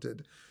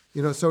wanted.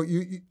 So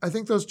I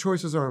think those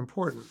choices are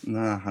important.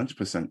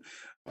 100%.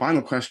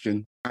 Final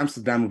question.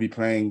 Amsterdam will be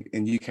playing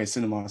in UK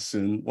cinema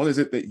soon. What is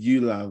it that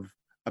you love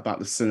about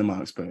the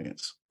cinema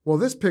experience? Well,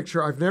 this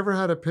picture, I've never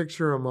had a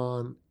picture of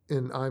on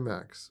in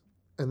IMAX.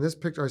 And this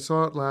picture, I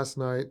saw it last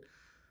night.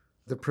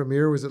 The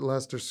premiere was at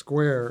Leicester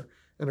Square,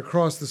 and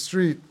across the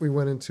street, we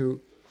went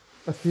into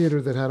a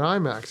theater that had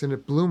IMAX, and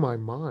it blew my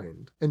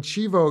mind. And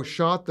Chivo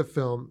shot the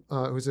film,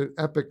 who's an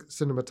epic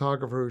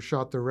cinematographer who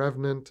shot The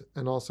Revenant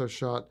and also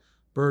shot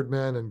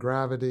Birdman and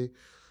Gravity.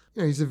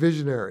 You know, he's a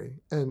visionary,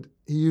 and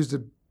he used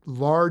a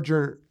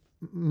larger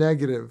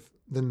negative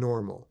than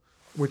normal,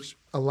 which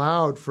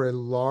allowed for a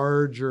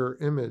larger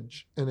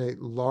image and a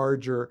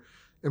larger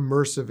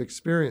immersive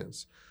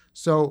experience.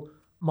 So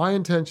my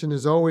intention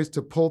is always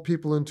to pull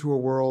people into a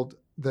world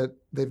that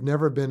they've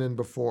never been in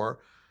before,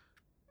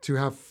 to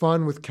have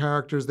fun with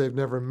characters they've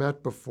never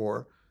met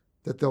before,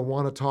 that they'll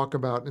want to talk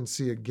about and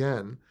see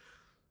again,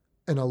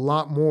 and a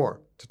lot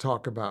more to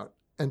talk about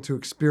and to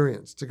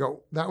experience, to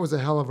go, that was a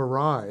hell of a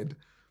ride.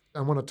 I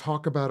want to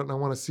talk about it and I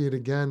want to see it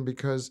again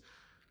because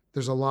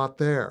there's a lot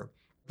there.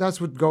 That's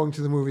what going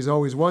to the movies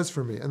always was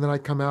for me. And then I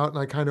come out and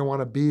I kind of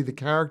want to be the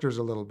characters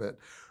a little bit.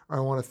 Or I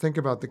want to think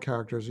about the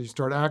characters. You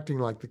start acting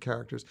like the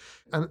characters.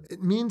 And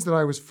it means that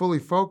I was fully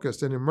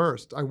focused and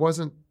immersed. I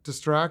wasn't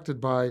distracted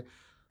by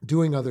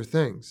doing other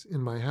things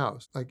in my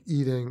house, like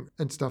eating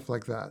and stuff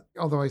like that.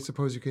 Although I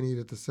suppose you can eat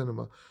at the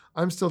cinema.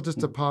 I'm still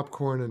just a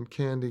popcorn and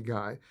candy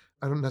guy.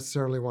 I don't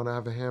necessarily want to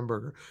have a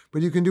hamburger,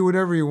 but you can do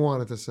whatever you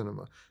want at the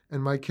cinema.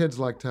 And my kids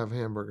like to have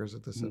hamburgers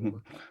at the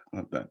cinema. I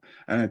love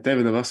that.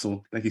 David and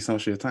Russell, thank you so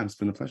much for your time. It's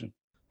been a pleasure.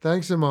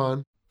 Thanks,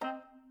 Iman.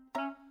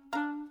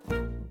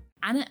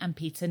 Anna and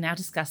Peter now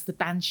discuss The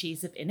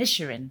Banshees of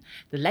Inisherin,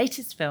 the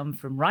latest film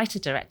from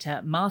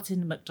writer-director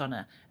Martin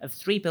McDonagh of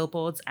 3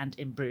 Billboards and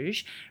In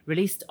Bruges,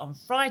 released on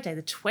Friday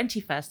the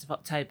 21st of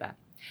October.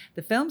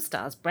 The film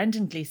stars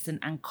Brendan Gleeson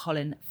and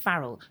Colin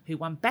Farrell, who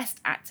won Best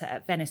Actor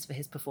at Venice for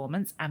his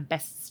performance and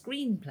Best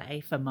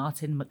Screenplay for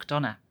Martin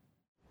McDonagh.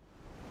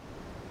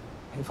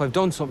 If I've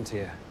done something to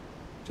you,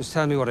 just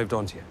tell me what I've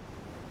done to you.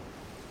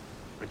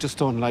 I just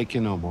don't like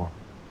you no more.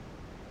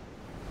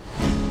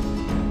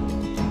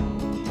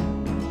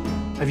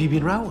 Have you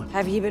been rowing?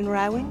 Have you been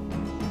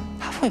rowing?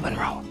 Have we been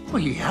rowing?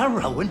 Well, you are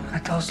rowing.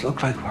 It does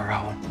look like we're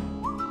rowing.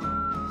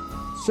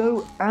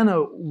 So,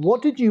 Anna,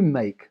 what did you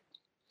make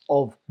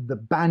of The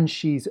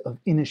Banshees of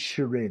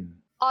Inisherin?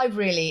 I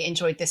really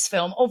enjoyed this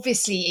film.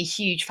 Obviously, a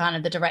huge fan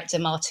of the director,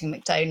 Martin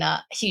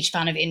McDonagh, huge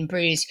fan of In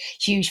Bruges,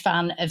 huge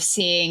fan of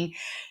seeing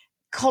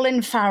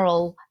Colin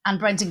Farrell and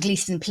Brendan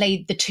Gleeson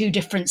played the two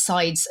different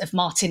sides of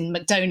Martin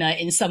McDonagh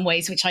in some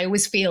ways, which I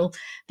always feel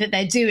that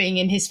they're doing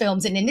in his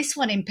films. And in this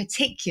one in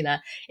particular,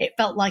 it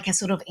felt like a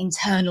sort of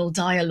internal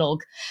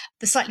dialogue.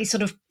 The slightly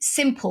sort of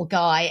simple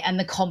guy and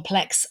the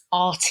complex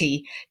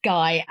arty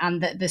guy,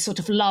 and the sort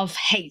of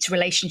love-hate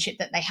relationship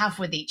that they have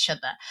with each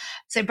other.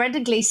 So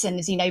Brendan Gleeson,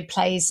 as you know,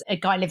 plays a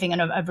guy living on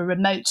a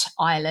remote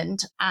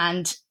island,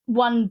 and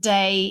one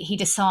day he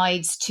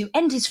decides to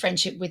end his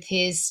friendship with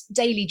his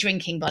daily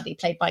drinking buddy,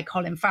 played by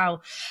Colin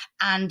Farrell.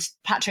 And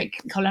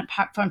Colin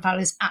Farrell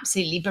is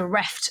absolutely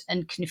bereft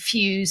and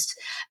confused.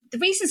 The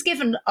reasons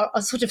given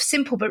are sort of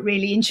simple but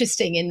really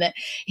interesting, in that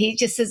he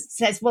just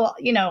says, well,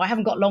 you know, I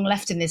haven't got long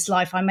left in this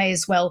life. I may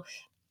as well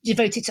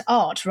devote it to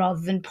art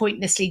rather than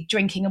pointlessly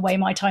drinking away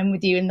my time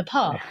with you in the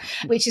pub,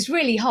 which is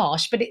really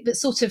harsh, but it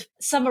sort of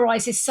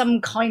summarizes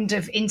some kind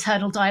of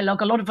internal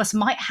dialogue a lot of us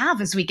might have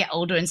as we get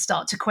older and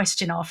start to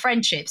question our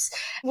friendships.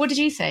 What did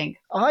you think?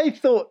 I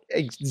thought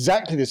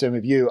exactly the same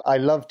with you. I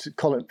loved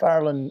Colin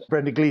Farrell and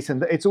Brendan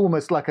Gleeson. It's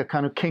almost like a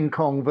kind of King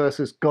Kong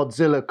versus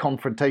Godzilla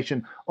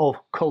confrontation of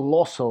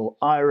colossal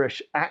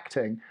Irish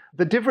acting.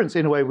 The difference,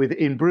 in a way, with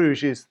In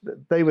Bruges is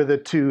that they were the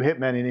two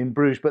hitmen in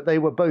Bruges, but they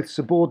were both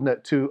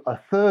subordinate to a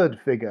third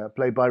figure,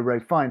 played by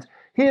Ralph Fiennes.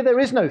 Here, there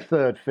is no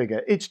third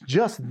figure. It's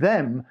just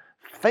them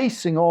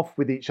facing off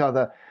with each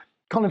other.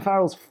 Colin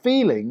Farrell's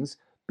feelings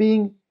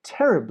being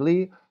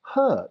terribly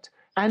hurt.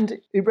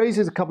 And it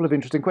raises a couple of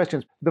interesting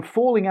questions. The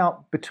falling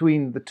out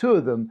between the two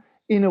of them,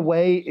 in a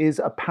way, is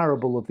a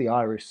parable of the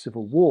Irish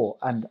Civil War,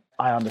 and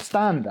I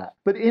understand that.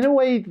 But in a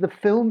way, the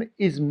film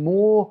is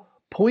more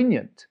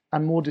poignant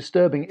and more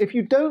disturbing. If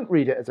you don't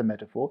read it as a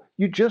metaphor,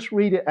 you just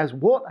read it as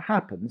what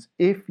happens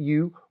if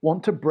you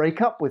want to break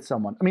up with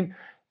someone. I mean,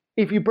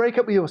 if you break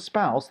up with your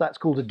spouse, that's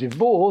called a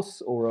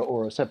divorce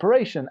or a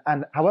separation,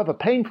 and however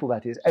painful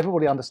that is,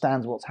 everybody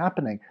understands what's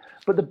happening.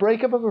 But the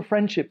breakup of a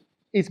friendship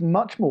is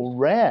much more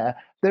rare.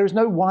 There is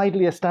no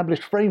widely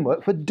established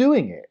framework for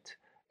doing it.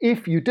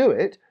 If you do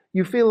it,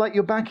 you feel like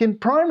you're back in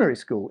primary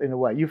school in a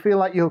way. You feel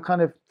like you're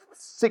kind of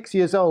 6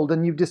 years old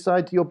and you've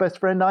decided to your best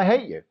friend, I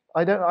hate you.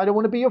 I don't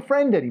want to be your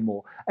friend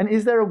anymore. And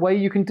is there a way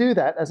you can do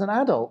that as an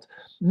adult?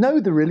 No,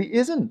 there really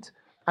isn't.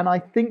 And I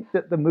think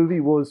that the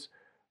movie was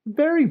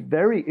very,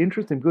 very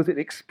interesting because it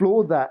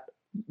explored that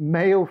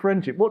male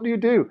friendship. What do you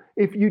do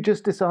if you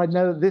just decide,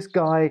 no, this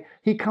guy,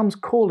 he comes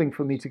calling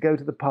for me to go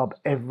to the pub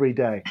every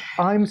day.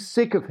 I'm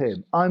sick of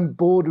him. I'm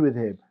bored with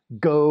him.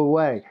 Go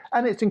away.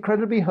 And it's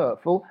incredibly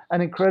hurtful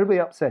and incredibly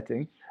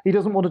upsetting. He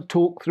doesn't want to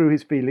talk through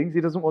his feelings.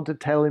 He doesn't want to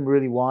tell him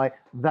really why.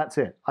 That's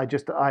it.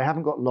 I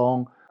haven't got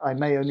long. I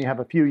may only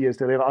have a few years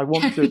to live. I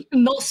want to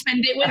not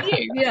spend it with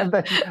you. Yeah.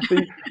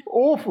 The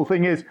awful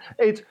thing is,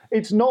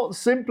 it's not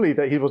simply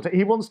that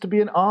he wants to be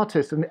an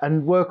artist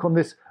and work on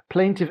this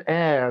plaintive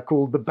air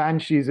called the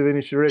Banshees of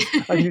Inisherin.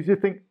 And you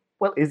just think,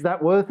 well, is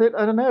that worth it?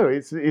 I don't know.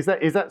 Is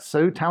that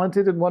so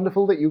talented and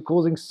wonderful that you're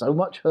causing so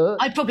much hurt?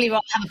 I'd probably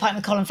rather have a pint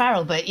with Colin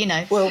Farrell, but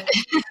Well,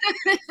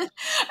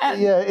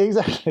 yeah,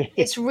 exactly.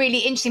 It's really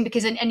interesting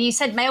because, and you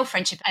said male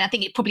friendship, and I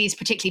think it probably is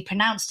particularly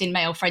pronounced in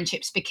male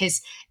friendships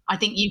because I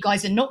think you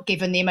guys are not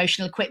given the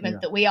emotional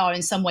equipment that we are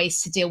in some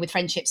ways to deal with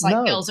friendships.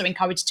 Like girls are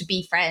encouraged to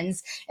be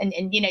friends and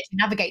to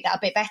navigate that a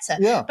bit better.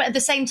 Yeah. But at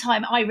the same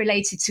time, I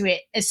related to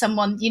it as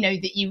someone,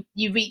 that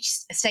you reach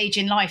a stage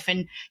in life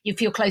and you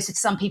feel closer to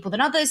some people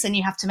than others and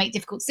you have to make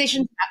difficult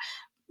decisions about,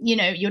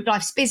 your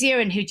life's busier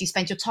and who do you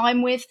spend your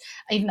time with,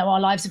 even though our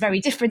lives are very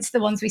different to the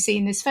ones we see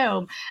in this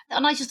film.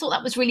 And I just thought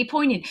that was really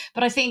poignant.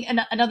 But I think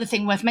another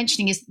thing worth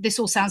mentioning is this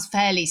all sounds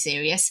fairly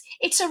serious.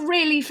 It's a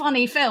really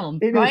funny film,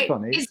 right? It is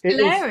funny. It's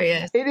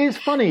hilarious. It is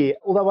funny,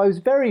 although I was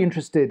very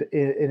interested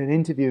in an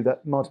interview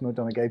that Martin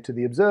McDonagh gave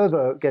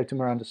to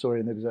Miranda Sawyer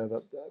in The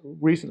Observer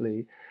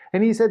recently.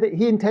 And he said that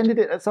he intended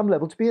it at some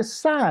level to be a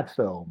sad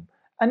film.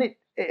 And it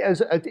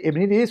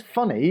is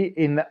funny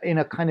in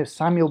a kind of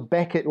Samuel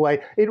Beckett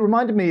way. It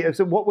reminded me of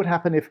what would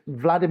happen if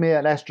Vladimir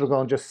and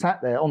Estragon just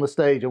sat there on the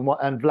stage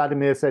and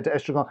Vladimir said to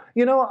Estragon,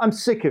 you know what, I'm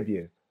sick of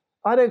you.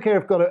 I don't care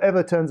if God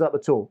ever turns up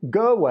at all.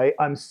 Go away,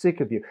 I'm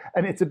sick of you.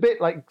 And it's a bit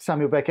like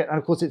Samuel Beckett, and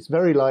of course it's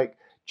very like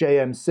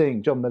J.M.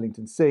 Synge, John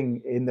Millington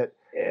Synge, in that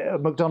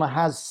McDonagh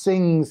has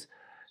Synge's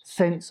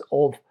sense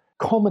of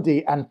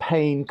comedy and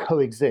pain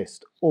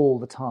coexist all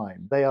the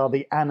time. They are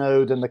the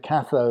anode and the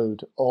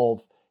cathode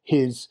of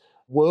his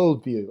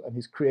worldview and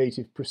his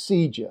creative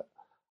procedure.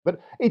 But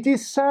it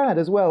is sad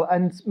as well.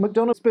 And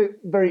McDonagh spoke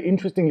very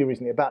interestingly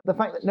recently about the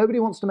fact that nobody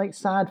wants to make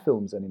sad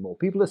films anymore.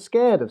 People are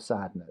scared of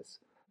sadness.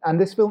 And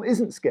this film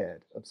isn't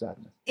scared of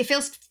sadness. It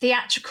feels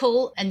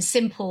theatrical and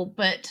simple,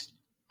 but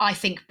I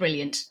think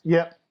brilliant.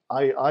 Yeah,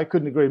 I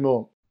couldn't agree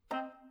more.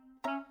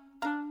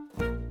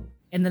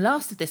 In the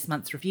last of this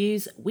month's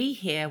reviews, we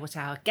hear what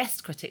our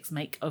guest critics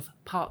make of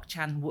Park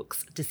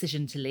Chan-wook's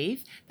decision to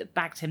leave that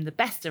bagged him the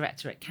Best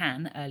Director at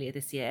Cannes earlier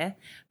this year.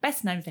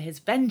 Best known for his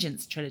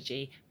Vengeance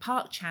trilogy,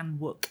 Park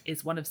Chan-wook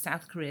is one of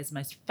South Korea's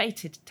most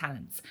feted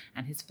talents,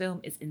 and his film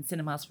is in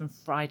cinemas from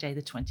Friday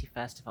the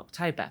 21st of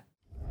October.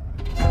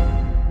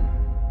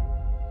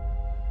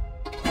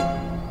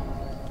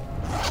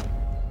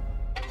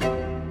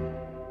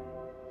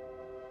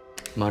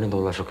 많이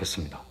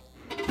놀라셨겠습니다.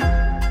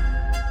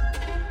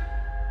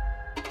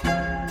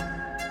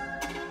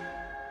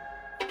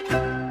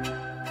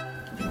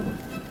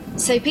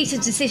 So Peter's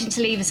decision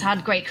to leave has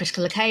had great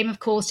critical acclaim, of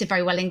course, did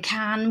very well in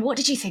Cannes. What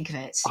did you think of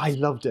it? I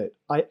loved it.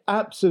 I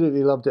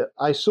absolutely loved it.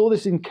 I saw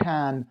this in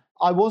Cannes.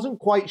 I wasn't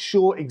quite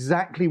sure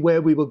exactly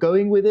where we were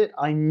going with it.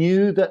 I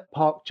knew that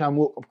Park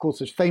Chan-wook, of course,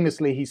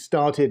 he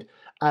started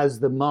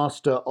as the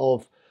master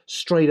of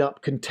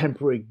straight-up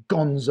contemporary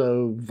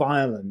gonzo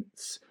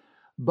violence.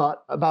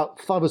 But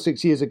about 5 or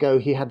 6 years ago,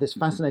 he had this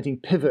fascinating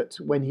pivot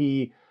when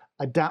he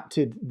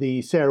adapted the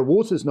Sarah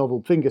Waters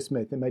novel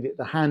Fingersmith and made it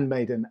The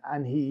Handmaiden,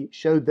 and he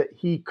showed that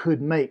he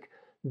could make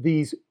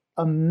these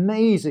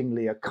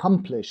amazingly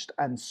accomplished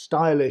and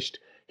stylish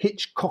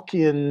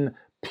Hitchcockian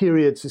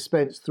period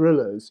suspense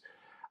thrillers.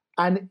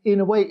 And in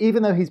a way,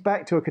 even though he's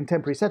back to a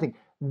contemporary setting,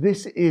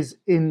 this is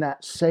in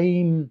that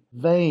same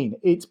vein.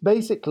 It's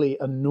basically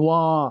a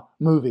noir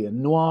movie, a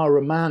noir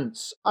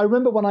romance. I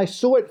remember when I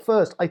saw it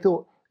first, I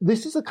thought,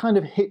 this is a kind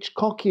of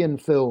Hitchcockian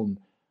film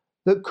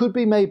that could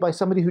be made by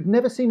somebody who'd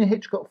never seen a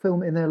Hitchcock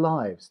film in their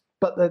lives,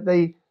 but that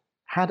they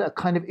had a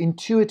kind of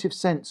intuitive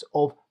sense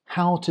of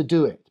how to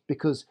do it,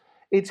 because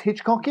it's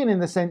Hitchcockian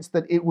in the sense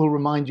that it will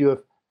remind you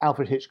of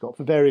Alfred Hitchcock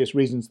for various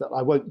reasons that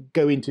I won't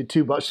go into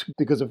too much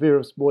because of fear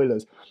of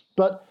spoilers.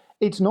 But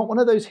it's not one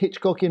of those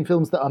Hitchcockian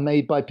films that are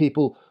made by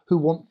people who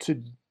want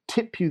to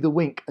tip you the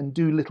wink and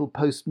do little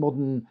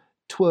postmodern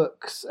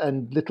twerks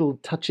and little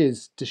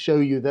touches to show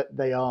you that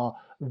they are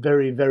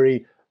very,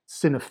 very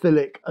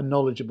cinephilic and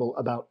knowledgeable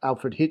about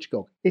Alfred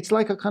Hitchcock. It's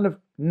like a kind of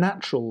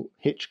natural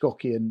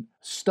Hitchcockian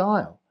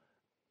style.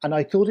 And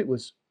I thought it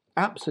was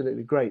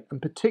absolutely great.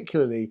 And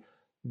particularly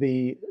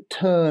the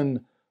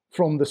turn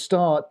from the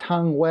star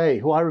Tang Wei,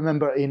 who I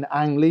remember in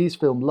Ang Lee's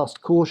film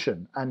Lust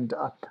Caution. And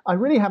I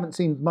really haven't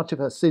seen much of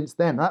her since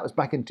then. That was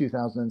back in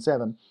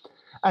 2007.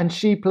 And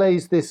she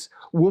plays this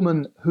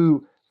woman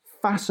who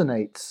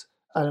fascinates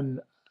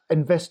an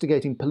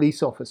investigating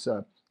police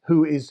officer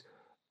who is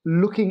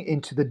looking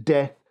into the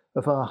death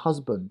of her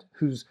husband,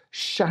 whose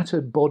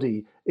shattered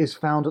body is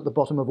found at the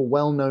bottom of a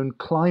well-known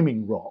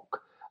climbing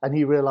rock. And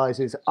he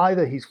realizes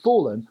either he's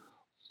fallen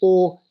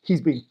or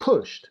he's being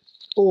pushed,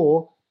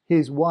 or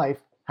his wife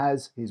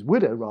his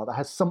widow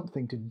has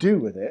something to do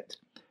with it.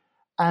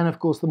 And of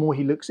course, the more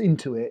he looks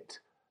into it,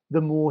 the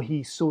more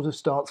he sort of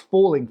starts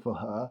falling for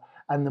her.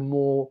 And the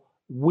more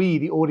we,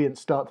 the audience,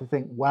 start to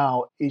think,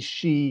 wow, is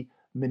she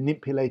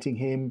manipulating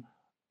him?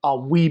 Are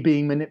we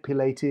being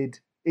manipulated?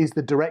 Is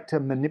the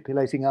director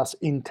manipulating us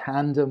in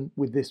tandem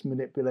with this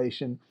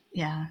manipulation?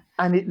 Yeah.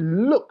 And it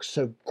looks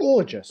so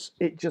gorgeous.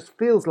 It just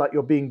feels like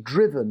you're being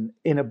driven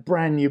in a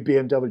brand new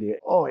BMW.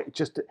 Oh, it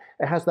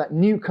has that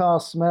new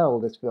car smell,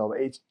 this film.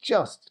 It's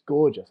just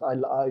gorgeous. I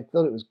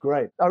thought it was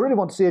great. I really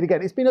want to see it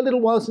again. It's been a little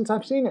while since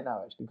I've seen it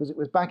now, actually, because it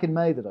was back in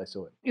May that I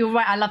saw it. You're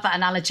right. I love that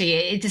analogy.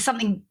 It is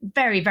something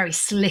very, very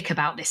slick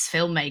about this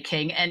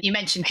filmmaking. And you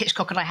mentioned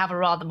Hitchcock, and I have a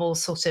rather more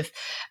sort of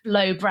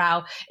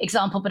lowbrow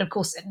example. But of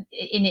course,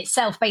 in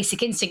itself,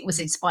 Basic Instinct was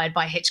inspired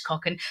by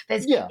Hitchcock. And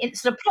there's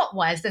sort of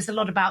plot-wise, there's a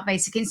lot about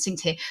Basic Instinct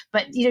here,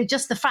 but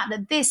just the fact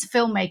that this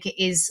filmmaker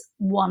is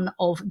one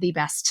of the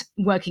best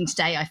working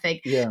today, I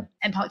think.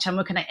 And Park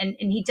Chan-wook, and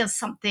he does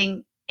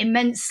something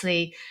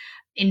immensely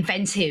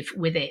inventive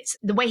with it.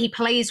 The way he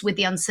plays with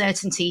the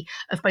uncertainty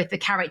of both the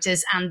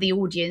characters and the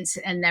audience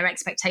and their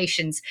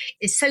expectations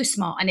is so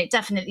smart, and it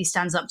definitely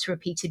stands up to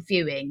repeated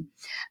viewing.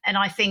 And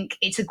I think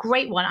it's a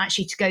great one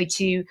actually to go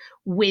to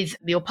with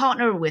your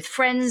partner or with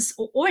friends,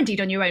 or indeed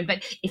on your own.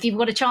 But if you've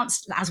got a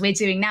chance, as we're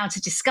doing now,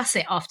 to discuss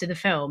it after the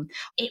film,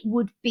 it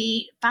would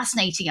be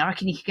fascinating. I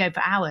reckon you could go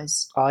for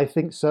hours. I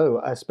think so,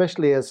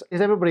 especially as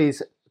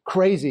everybody's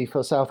crazy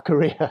for South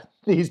Korea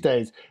these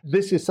days.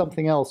 This is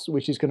something else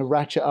which is going to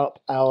ratchet up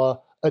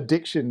our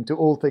addiction to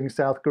all things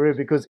South Korea,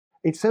 because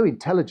it's so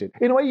intelligent.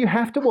 In a way, you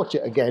have to watch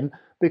it again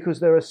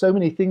because there are so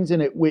many things in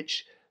it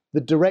which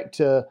the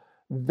director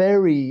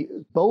very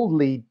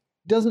boldly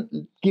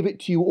doesn't give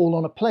it to you all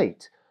on a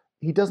plate.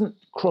 He doesn't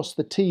cross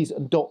the T's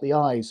and dot the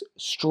I's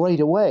straight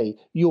away.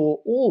 You're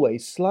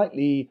always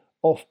slightly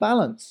off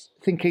balance,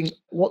 thinking,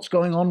 what's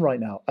going on right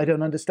now? I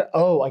don't understand.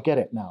 Oh, I get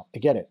it now. I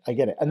get it.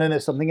 And then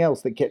there's something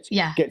else that gets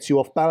you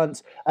off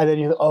balance. And then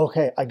you think, oh,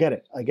 okay, I get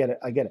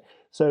it.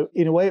 So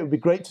in a way, it would be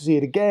great to see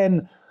it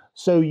again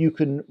so you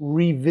can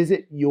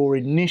revisit your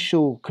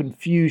initial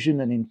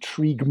confusion and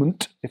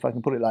intriguement, if I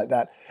can put it like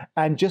that,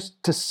 and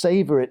just to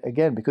savor it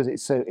again, because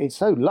it's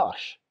so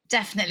lush.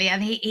 Definitely.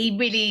 And he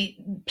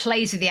really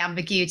plays with the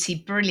ambiguity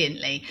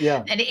brilliantly.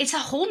 Yeah. And it's a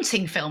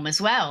haunting film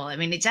as well. I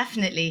mean, it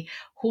definitely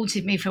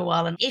haunted me for a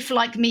while. And if,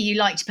 like me, you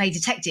like to play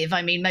detective,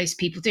 I mean, most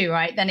people do,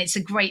 right? Then it's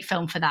a great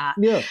film for that.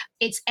 Yeah.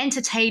 It's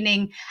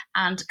entertaining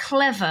and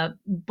clever,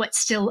 but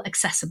still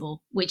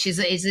accessible, which is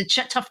a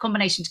tough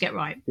combination to get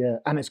right. Yeah.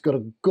 And it's got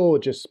a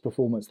gorgeous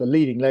performance, the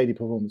leading lady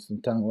performance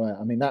in Tang Wei.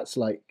 I mean, that's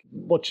like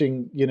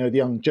watching, the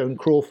young Joan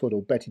Crawford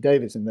or Betty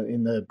Davis in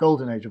the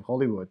golden age of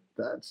Hollywood.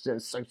 That's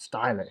just so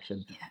stylish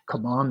and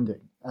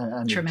commanding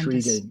and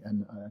intriguing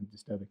and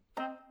disturbing.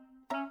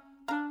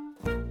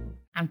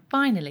 And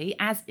finally,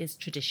 as is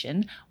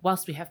tradition,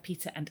 whilst we have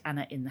Peter and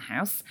Anna in the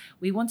house,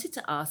 we wanted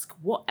to ask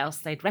what else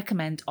they'd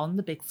recommend on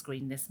the big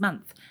screen this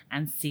month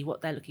and see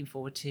what they're looking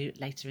forward to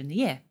later in the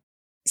year.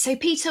 So,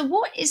 Peter,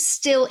 what is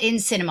still in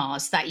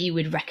cinemas that you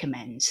would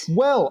recommend?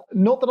 Well,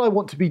 not that I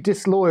want to be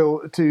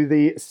disloyal to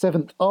the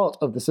seventh art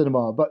of the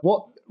cinema, but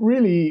what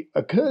really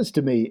occurs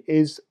to me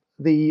is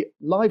the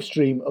live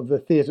stream of the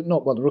theatre,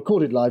 the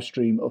recorded live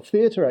stream of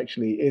theatre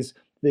actually, is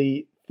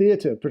the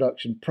theatre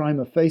production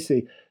Prima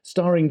Facie,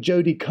 starring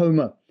Jodie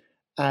Comer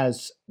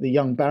as the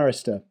young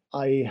barrister.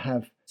 I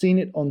have seen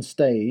it on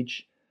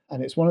stage,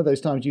 and it's one of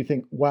those times you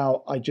think,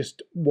 wow, I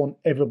just want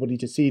everybody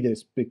to see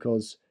this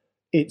because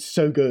it's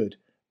so good.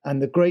 And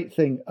the great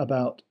thing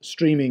about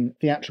streaming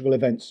theatrical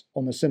events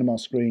on the cinema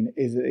screen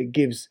is that it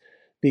gives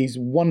these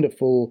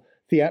wonderful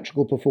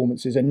theatrical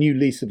performances a new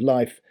lease of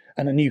life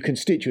and a new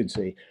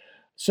constituency.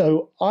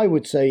 So I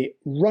would say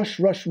rush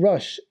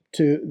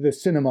to the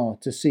cinema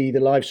to see the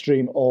live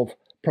stream of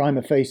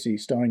Prima Facie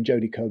starring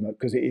Jodie Comer,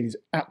 because it is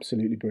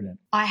absolutely brilliant.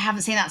 I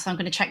haven't seen that, so I'm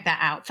going to check that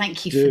out.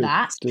 Thank you for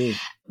that.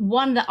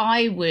 One that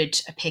I would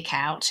pick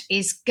out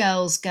is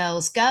Girls,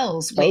 Girls,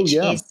 Girls, which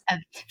is a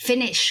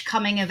Finnish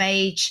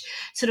coming-of-age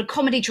sort of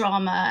comedy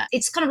drama.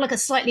 It's kind of like a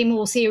slightly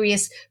more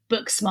serious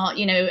book smart,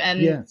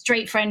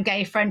 straight friend,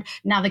 gay friend,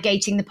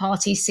 navigating the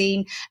party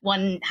scene.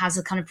 One has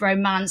a kind of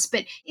romance,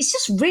 but it's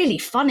just really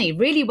funny,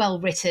 really well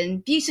written,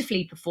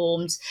 beautifully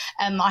performed.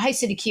 I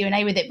hosted a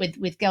Q&A with it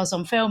with Girls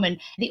on Film,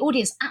 and the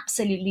audience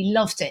absolutely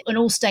loved it and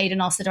all stayed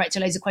and asked the director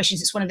loads of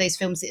questions. It's one of those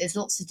films that there's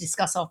lots to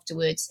discuss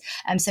afterwards.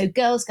 So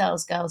Girls,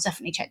 Girls, Girls,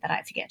 definitely check that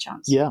out if you get a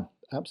chance. Yeah,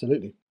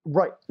 absolutely.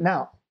 Right,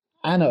 now,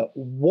 Anna,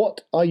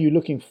 what are you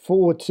looking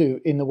forward to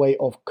in the way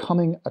of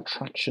coming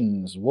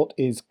attractions? What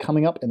is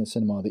coming up in the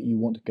cinema that you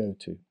want to go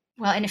to?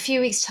 Well, in a few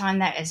weeks' time,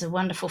 there is a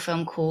wonderful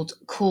film called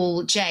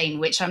Call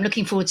Jane, which I'm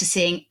looking forward to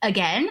seeing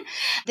again.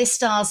 This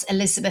stars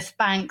Elizabeth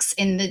Banks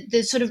in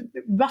the sort of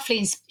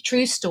roughly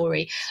true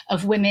story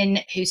of women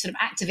who sort of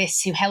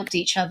activists who helped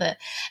each other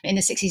in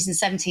the 60s and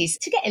 70s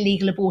to get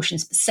illegal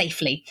abortions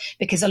safely,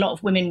 because a lot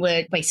of women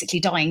were basically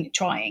dying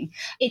trying.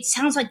 It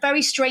sounds like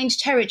very strange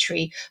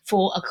territory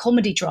for a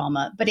comedy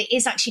drama, but it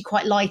is actually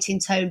quite light in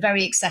tone,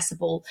 very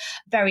accessible,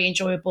 very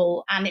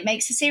enjoyable, and it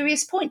makes a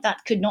serious point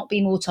that could not be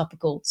more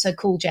topical. So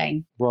Call Jane.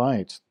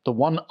 Right. The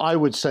one I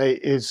would say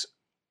is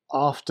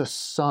After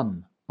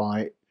Sun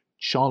by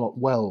Charlotte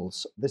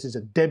Wells. This is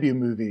a debut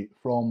movie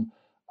from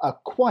a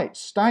quite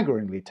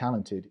staggeringly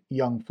talented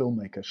young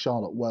filmmaker,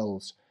 Charlotte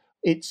Wells.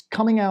 It's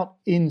coming out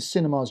in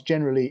cinemas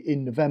generally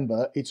in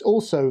November. It's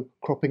also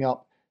cropping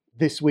up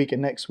this week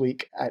and next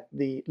week at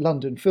the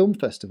London Film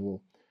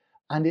Festival.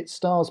 And it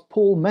stars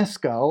Paul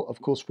Mescal,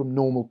 of course, from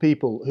Normal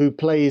People, who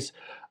plays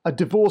a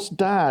divorced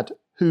dad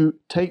who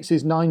takes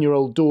his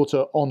 9-year-old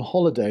daughter on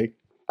holiday.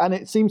 And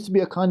it seems to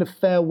be a kind of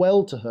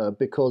farewell to her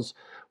because,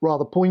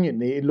 rather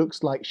poignantly, it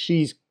looks like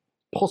she's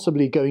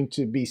possibly going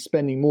to be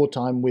spending more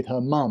time with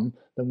her mum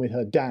than with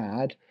her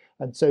dad.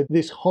 And so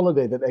this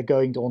holiday that they're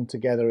going on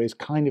together is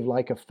kind of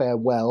like a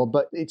farewell,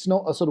 but it's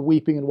not a sort of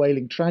weeping and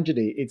wailing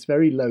tragedy. It's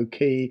very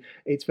low-key.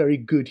 It's very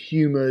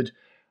good-humoured.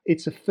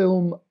 It's a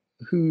film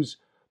whose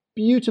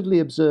beautifully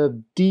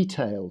observed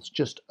details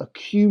just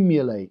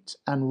accumulate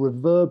and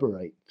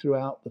reverberate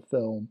throughout the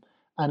film.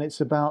 And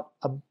it's about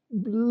a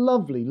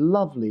lovely,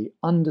 lovely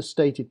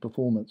understated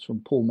performance from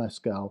Paul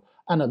Mescal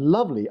and a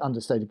lovely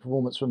understated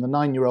performance from the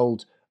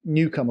 9-year-old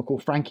newcomer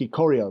called Frankie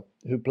Corio,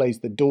 who plays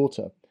the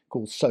daughter,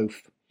 called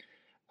Soph.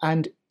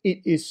 And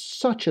it is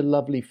such a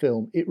lovely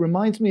film. It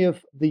reminds me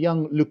of the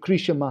young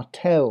Lucrecia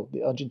Martel, the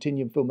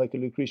Argentinian filmmaker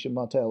Lucrecia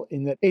Martel,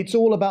 in that it's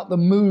all about the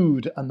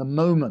mood and the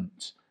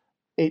moment.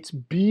 It's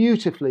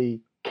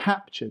beautifully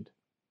captured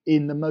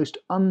in the most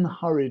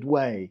unhurried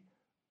way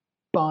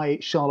by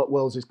Charlotte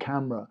Wells's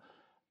camera.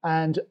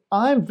 And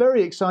I'm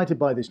very excited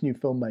by this new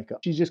filmmaker.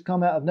 She's just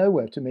come out of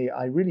nowhere to me.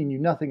 I really knew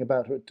nothing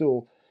about her at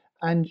all.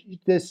 And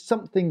there's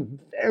something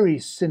very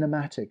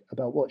cinematic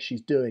about what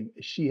she's doing.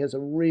 She has a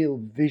real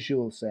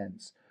visual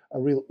sense, a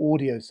real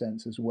audio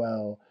sense as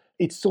well.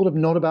 It's sort of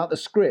not about the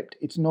script.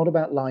 It's not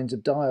about lines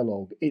of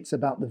dialogue. It's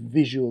about the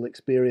visual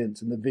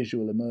experience and the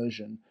visual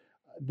immersion.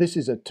 This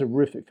is a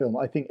terrific film.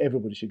 I think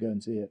everybody should go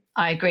and see it.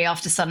 I agree.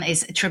 After Sun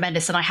is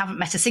tremendous, and I haven't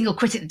met a single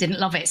critic that didn't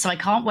love it, so I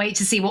can't wait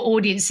to see what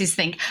audiences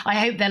think. I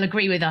hope they'll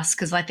agree with us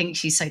because I think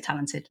she's so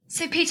talented.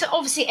 So, Peter,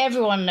 obviously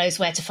everyone knows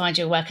where to find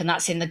your work, and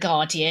that's in The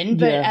Guardian,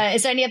 but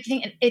is there any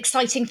other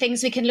exciting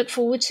things we can look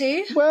forward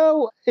to?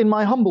 Well, in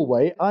my humble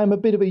way, I'm a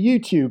bit of a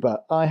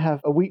YouTuber. I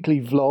have a weekly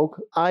vlog.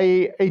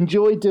 I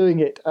enjoy doing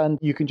it, and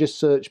you can just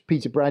search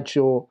Peter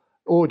Bradshaw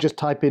or just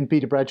type in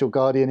Peter Bradshaw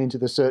Guardian into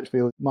the search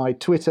field. My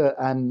Twitter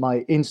and my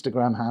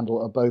Instagram handle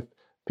are both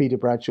Peter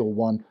Bradshaw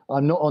 1.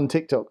 I'm not on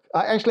TikTok.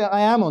 I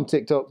am on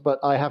TikTok, but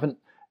I haven't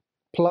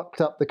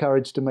plucked up the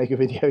courage to make a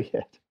video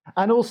yet.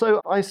 And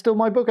also, I still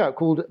my book out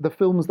called The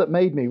Films That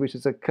Made Me, which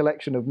is a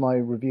collection of my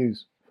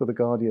reviews for The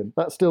Guardian.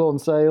 That's still on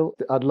sale.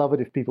 I'd love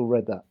it if people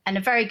read that. And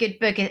a very good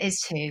book it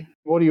is too.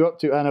 What are you up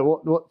to, Anna?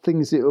 What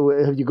things have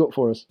you got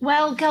for us?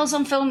 Well, Girls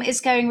on Film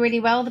is going really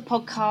well, the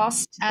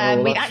podcast.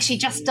 We've actually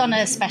just done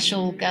a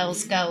special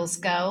Girls.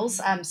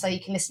 So you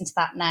can listen to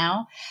that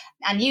now.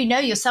 And you know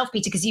yourself,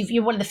 Peter, because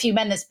you're one of the few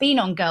men that's been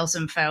on Girls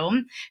on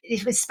Film.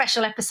 It was a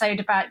special episode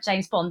about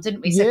James Bond,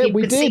 didn't we? So yeah,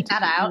 we did. Seek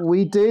that out.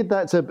 We did.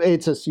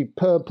 It's a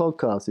superb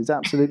podcast. It's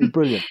absolutely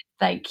brilliant.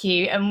 Thank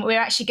you. And we're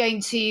actually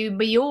going to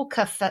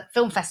Mallorca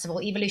Film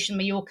Festival, Evolution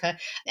Mallorca,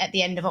 at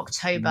the end of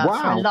October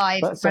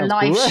for a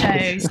live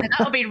show. So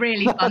that'll be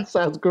really fun. That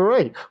sounds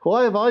great.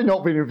 Why have I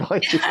not been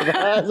invited to that?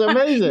 That's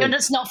amazing. You're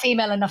just not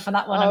female enough for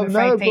that one, I'm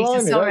afraid, Peter.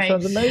 Blimey, sorry.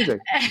 That sounds amazing.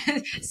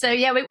 So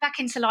yeah, we're back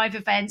into live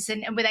events,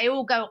 and they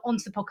all go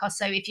onto the podcast.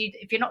 So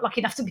if you're not lucky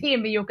enough to be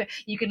in Mallorca,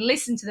 you can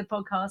listen to the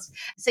podcast.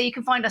 So you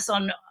can find us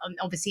on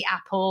obviously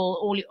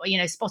Apple,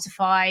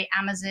 Spotify,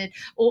 Amazon,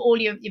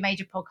 all your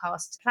major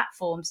podcast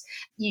platforms.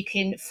 You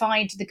can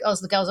find the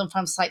Girls on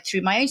Film site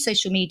through my own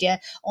social media.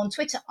 On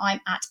Twitter, I'm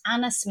at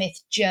Anna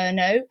Smith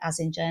Journo, as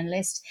in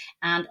journalist,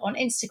 and on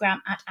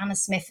Instagram at Anna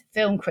Smith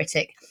Film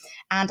Critic.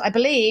 And I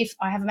believe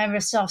I have a member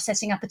of staff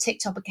setting up a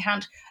TikTok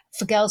account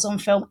for Girls on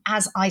Film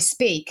as I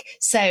speak.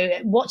 So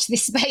watch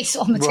this space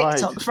on the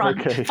TikTok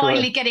front. Okay,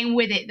 finally getting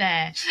with it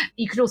there.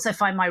 You could also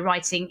find my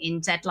writing in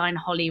Deadline,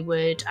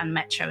 Hollywood and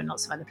Metro and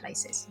lots of other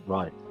places.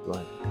 Right.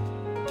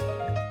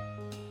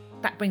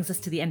 That brings us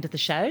to the end of the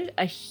show.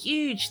 A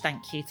huge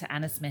thank you to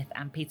Anna Smith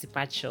and Peter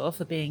Bradshaw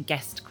for being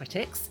guest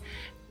critics.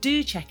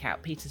 Do check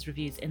out Peter's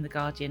reviews in The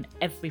Guardian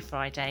every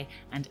Friday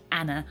and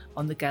Anna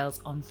on the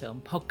Girls on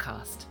Film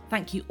podcast.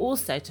 Thank you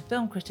also to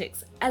film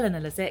critics Eleanor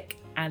Lazick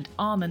and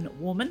Armin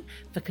Warman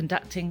for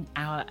conducting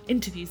our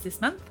interviews this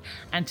month,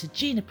 and to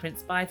Gina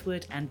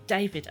Prince-Bythewood and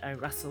David O.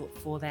 Russell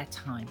for their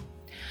time.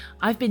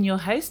 I've been your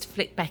host,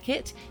 Flick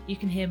Beckett. You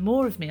can hear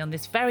more of me on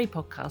this very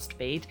podcast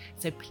feed,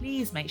 so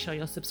please make sure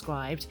you're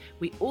subscribed.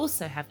 We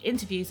also have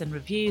interviews and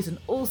reviews and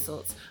all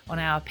sorts on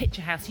our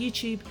Picturehouse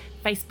YouTube,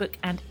 Facebook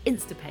and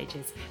Insta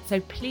pages. So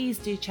please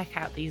do check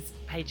out these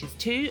pages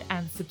too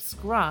and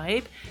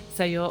subscribe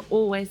so you're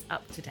always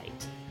up to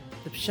date.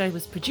 The show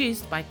was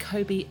produced by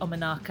Kobe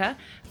Omanaka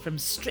from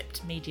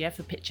Stripped Media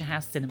for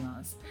Picturehouse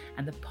Cinemas,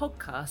 and the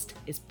podcast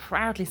is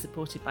proudly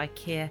supported by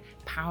Kia,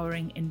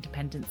 powering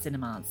independent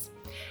cinemas.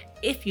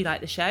 If you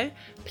like the show,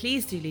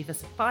 please do leave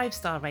us a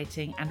 5-star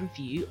rating and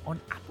review on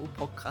Apple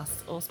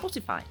Podcasts or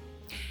Spotify.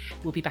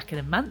 We'll be back in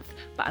a month,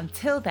 but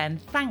until then,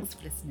 thanks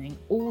for listening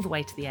all the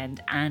way to the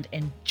end and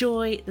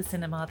enjoy the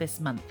cinema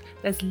this month.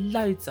 There's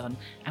loads on,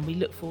 and we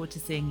look forward to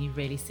seeing you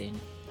really soon.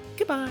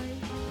 Goodbye.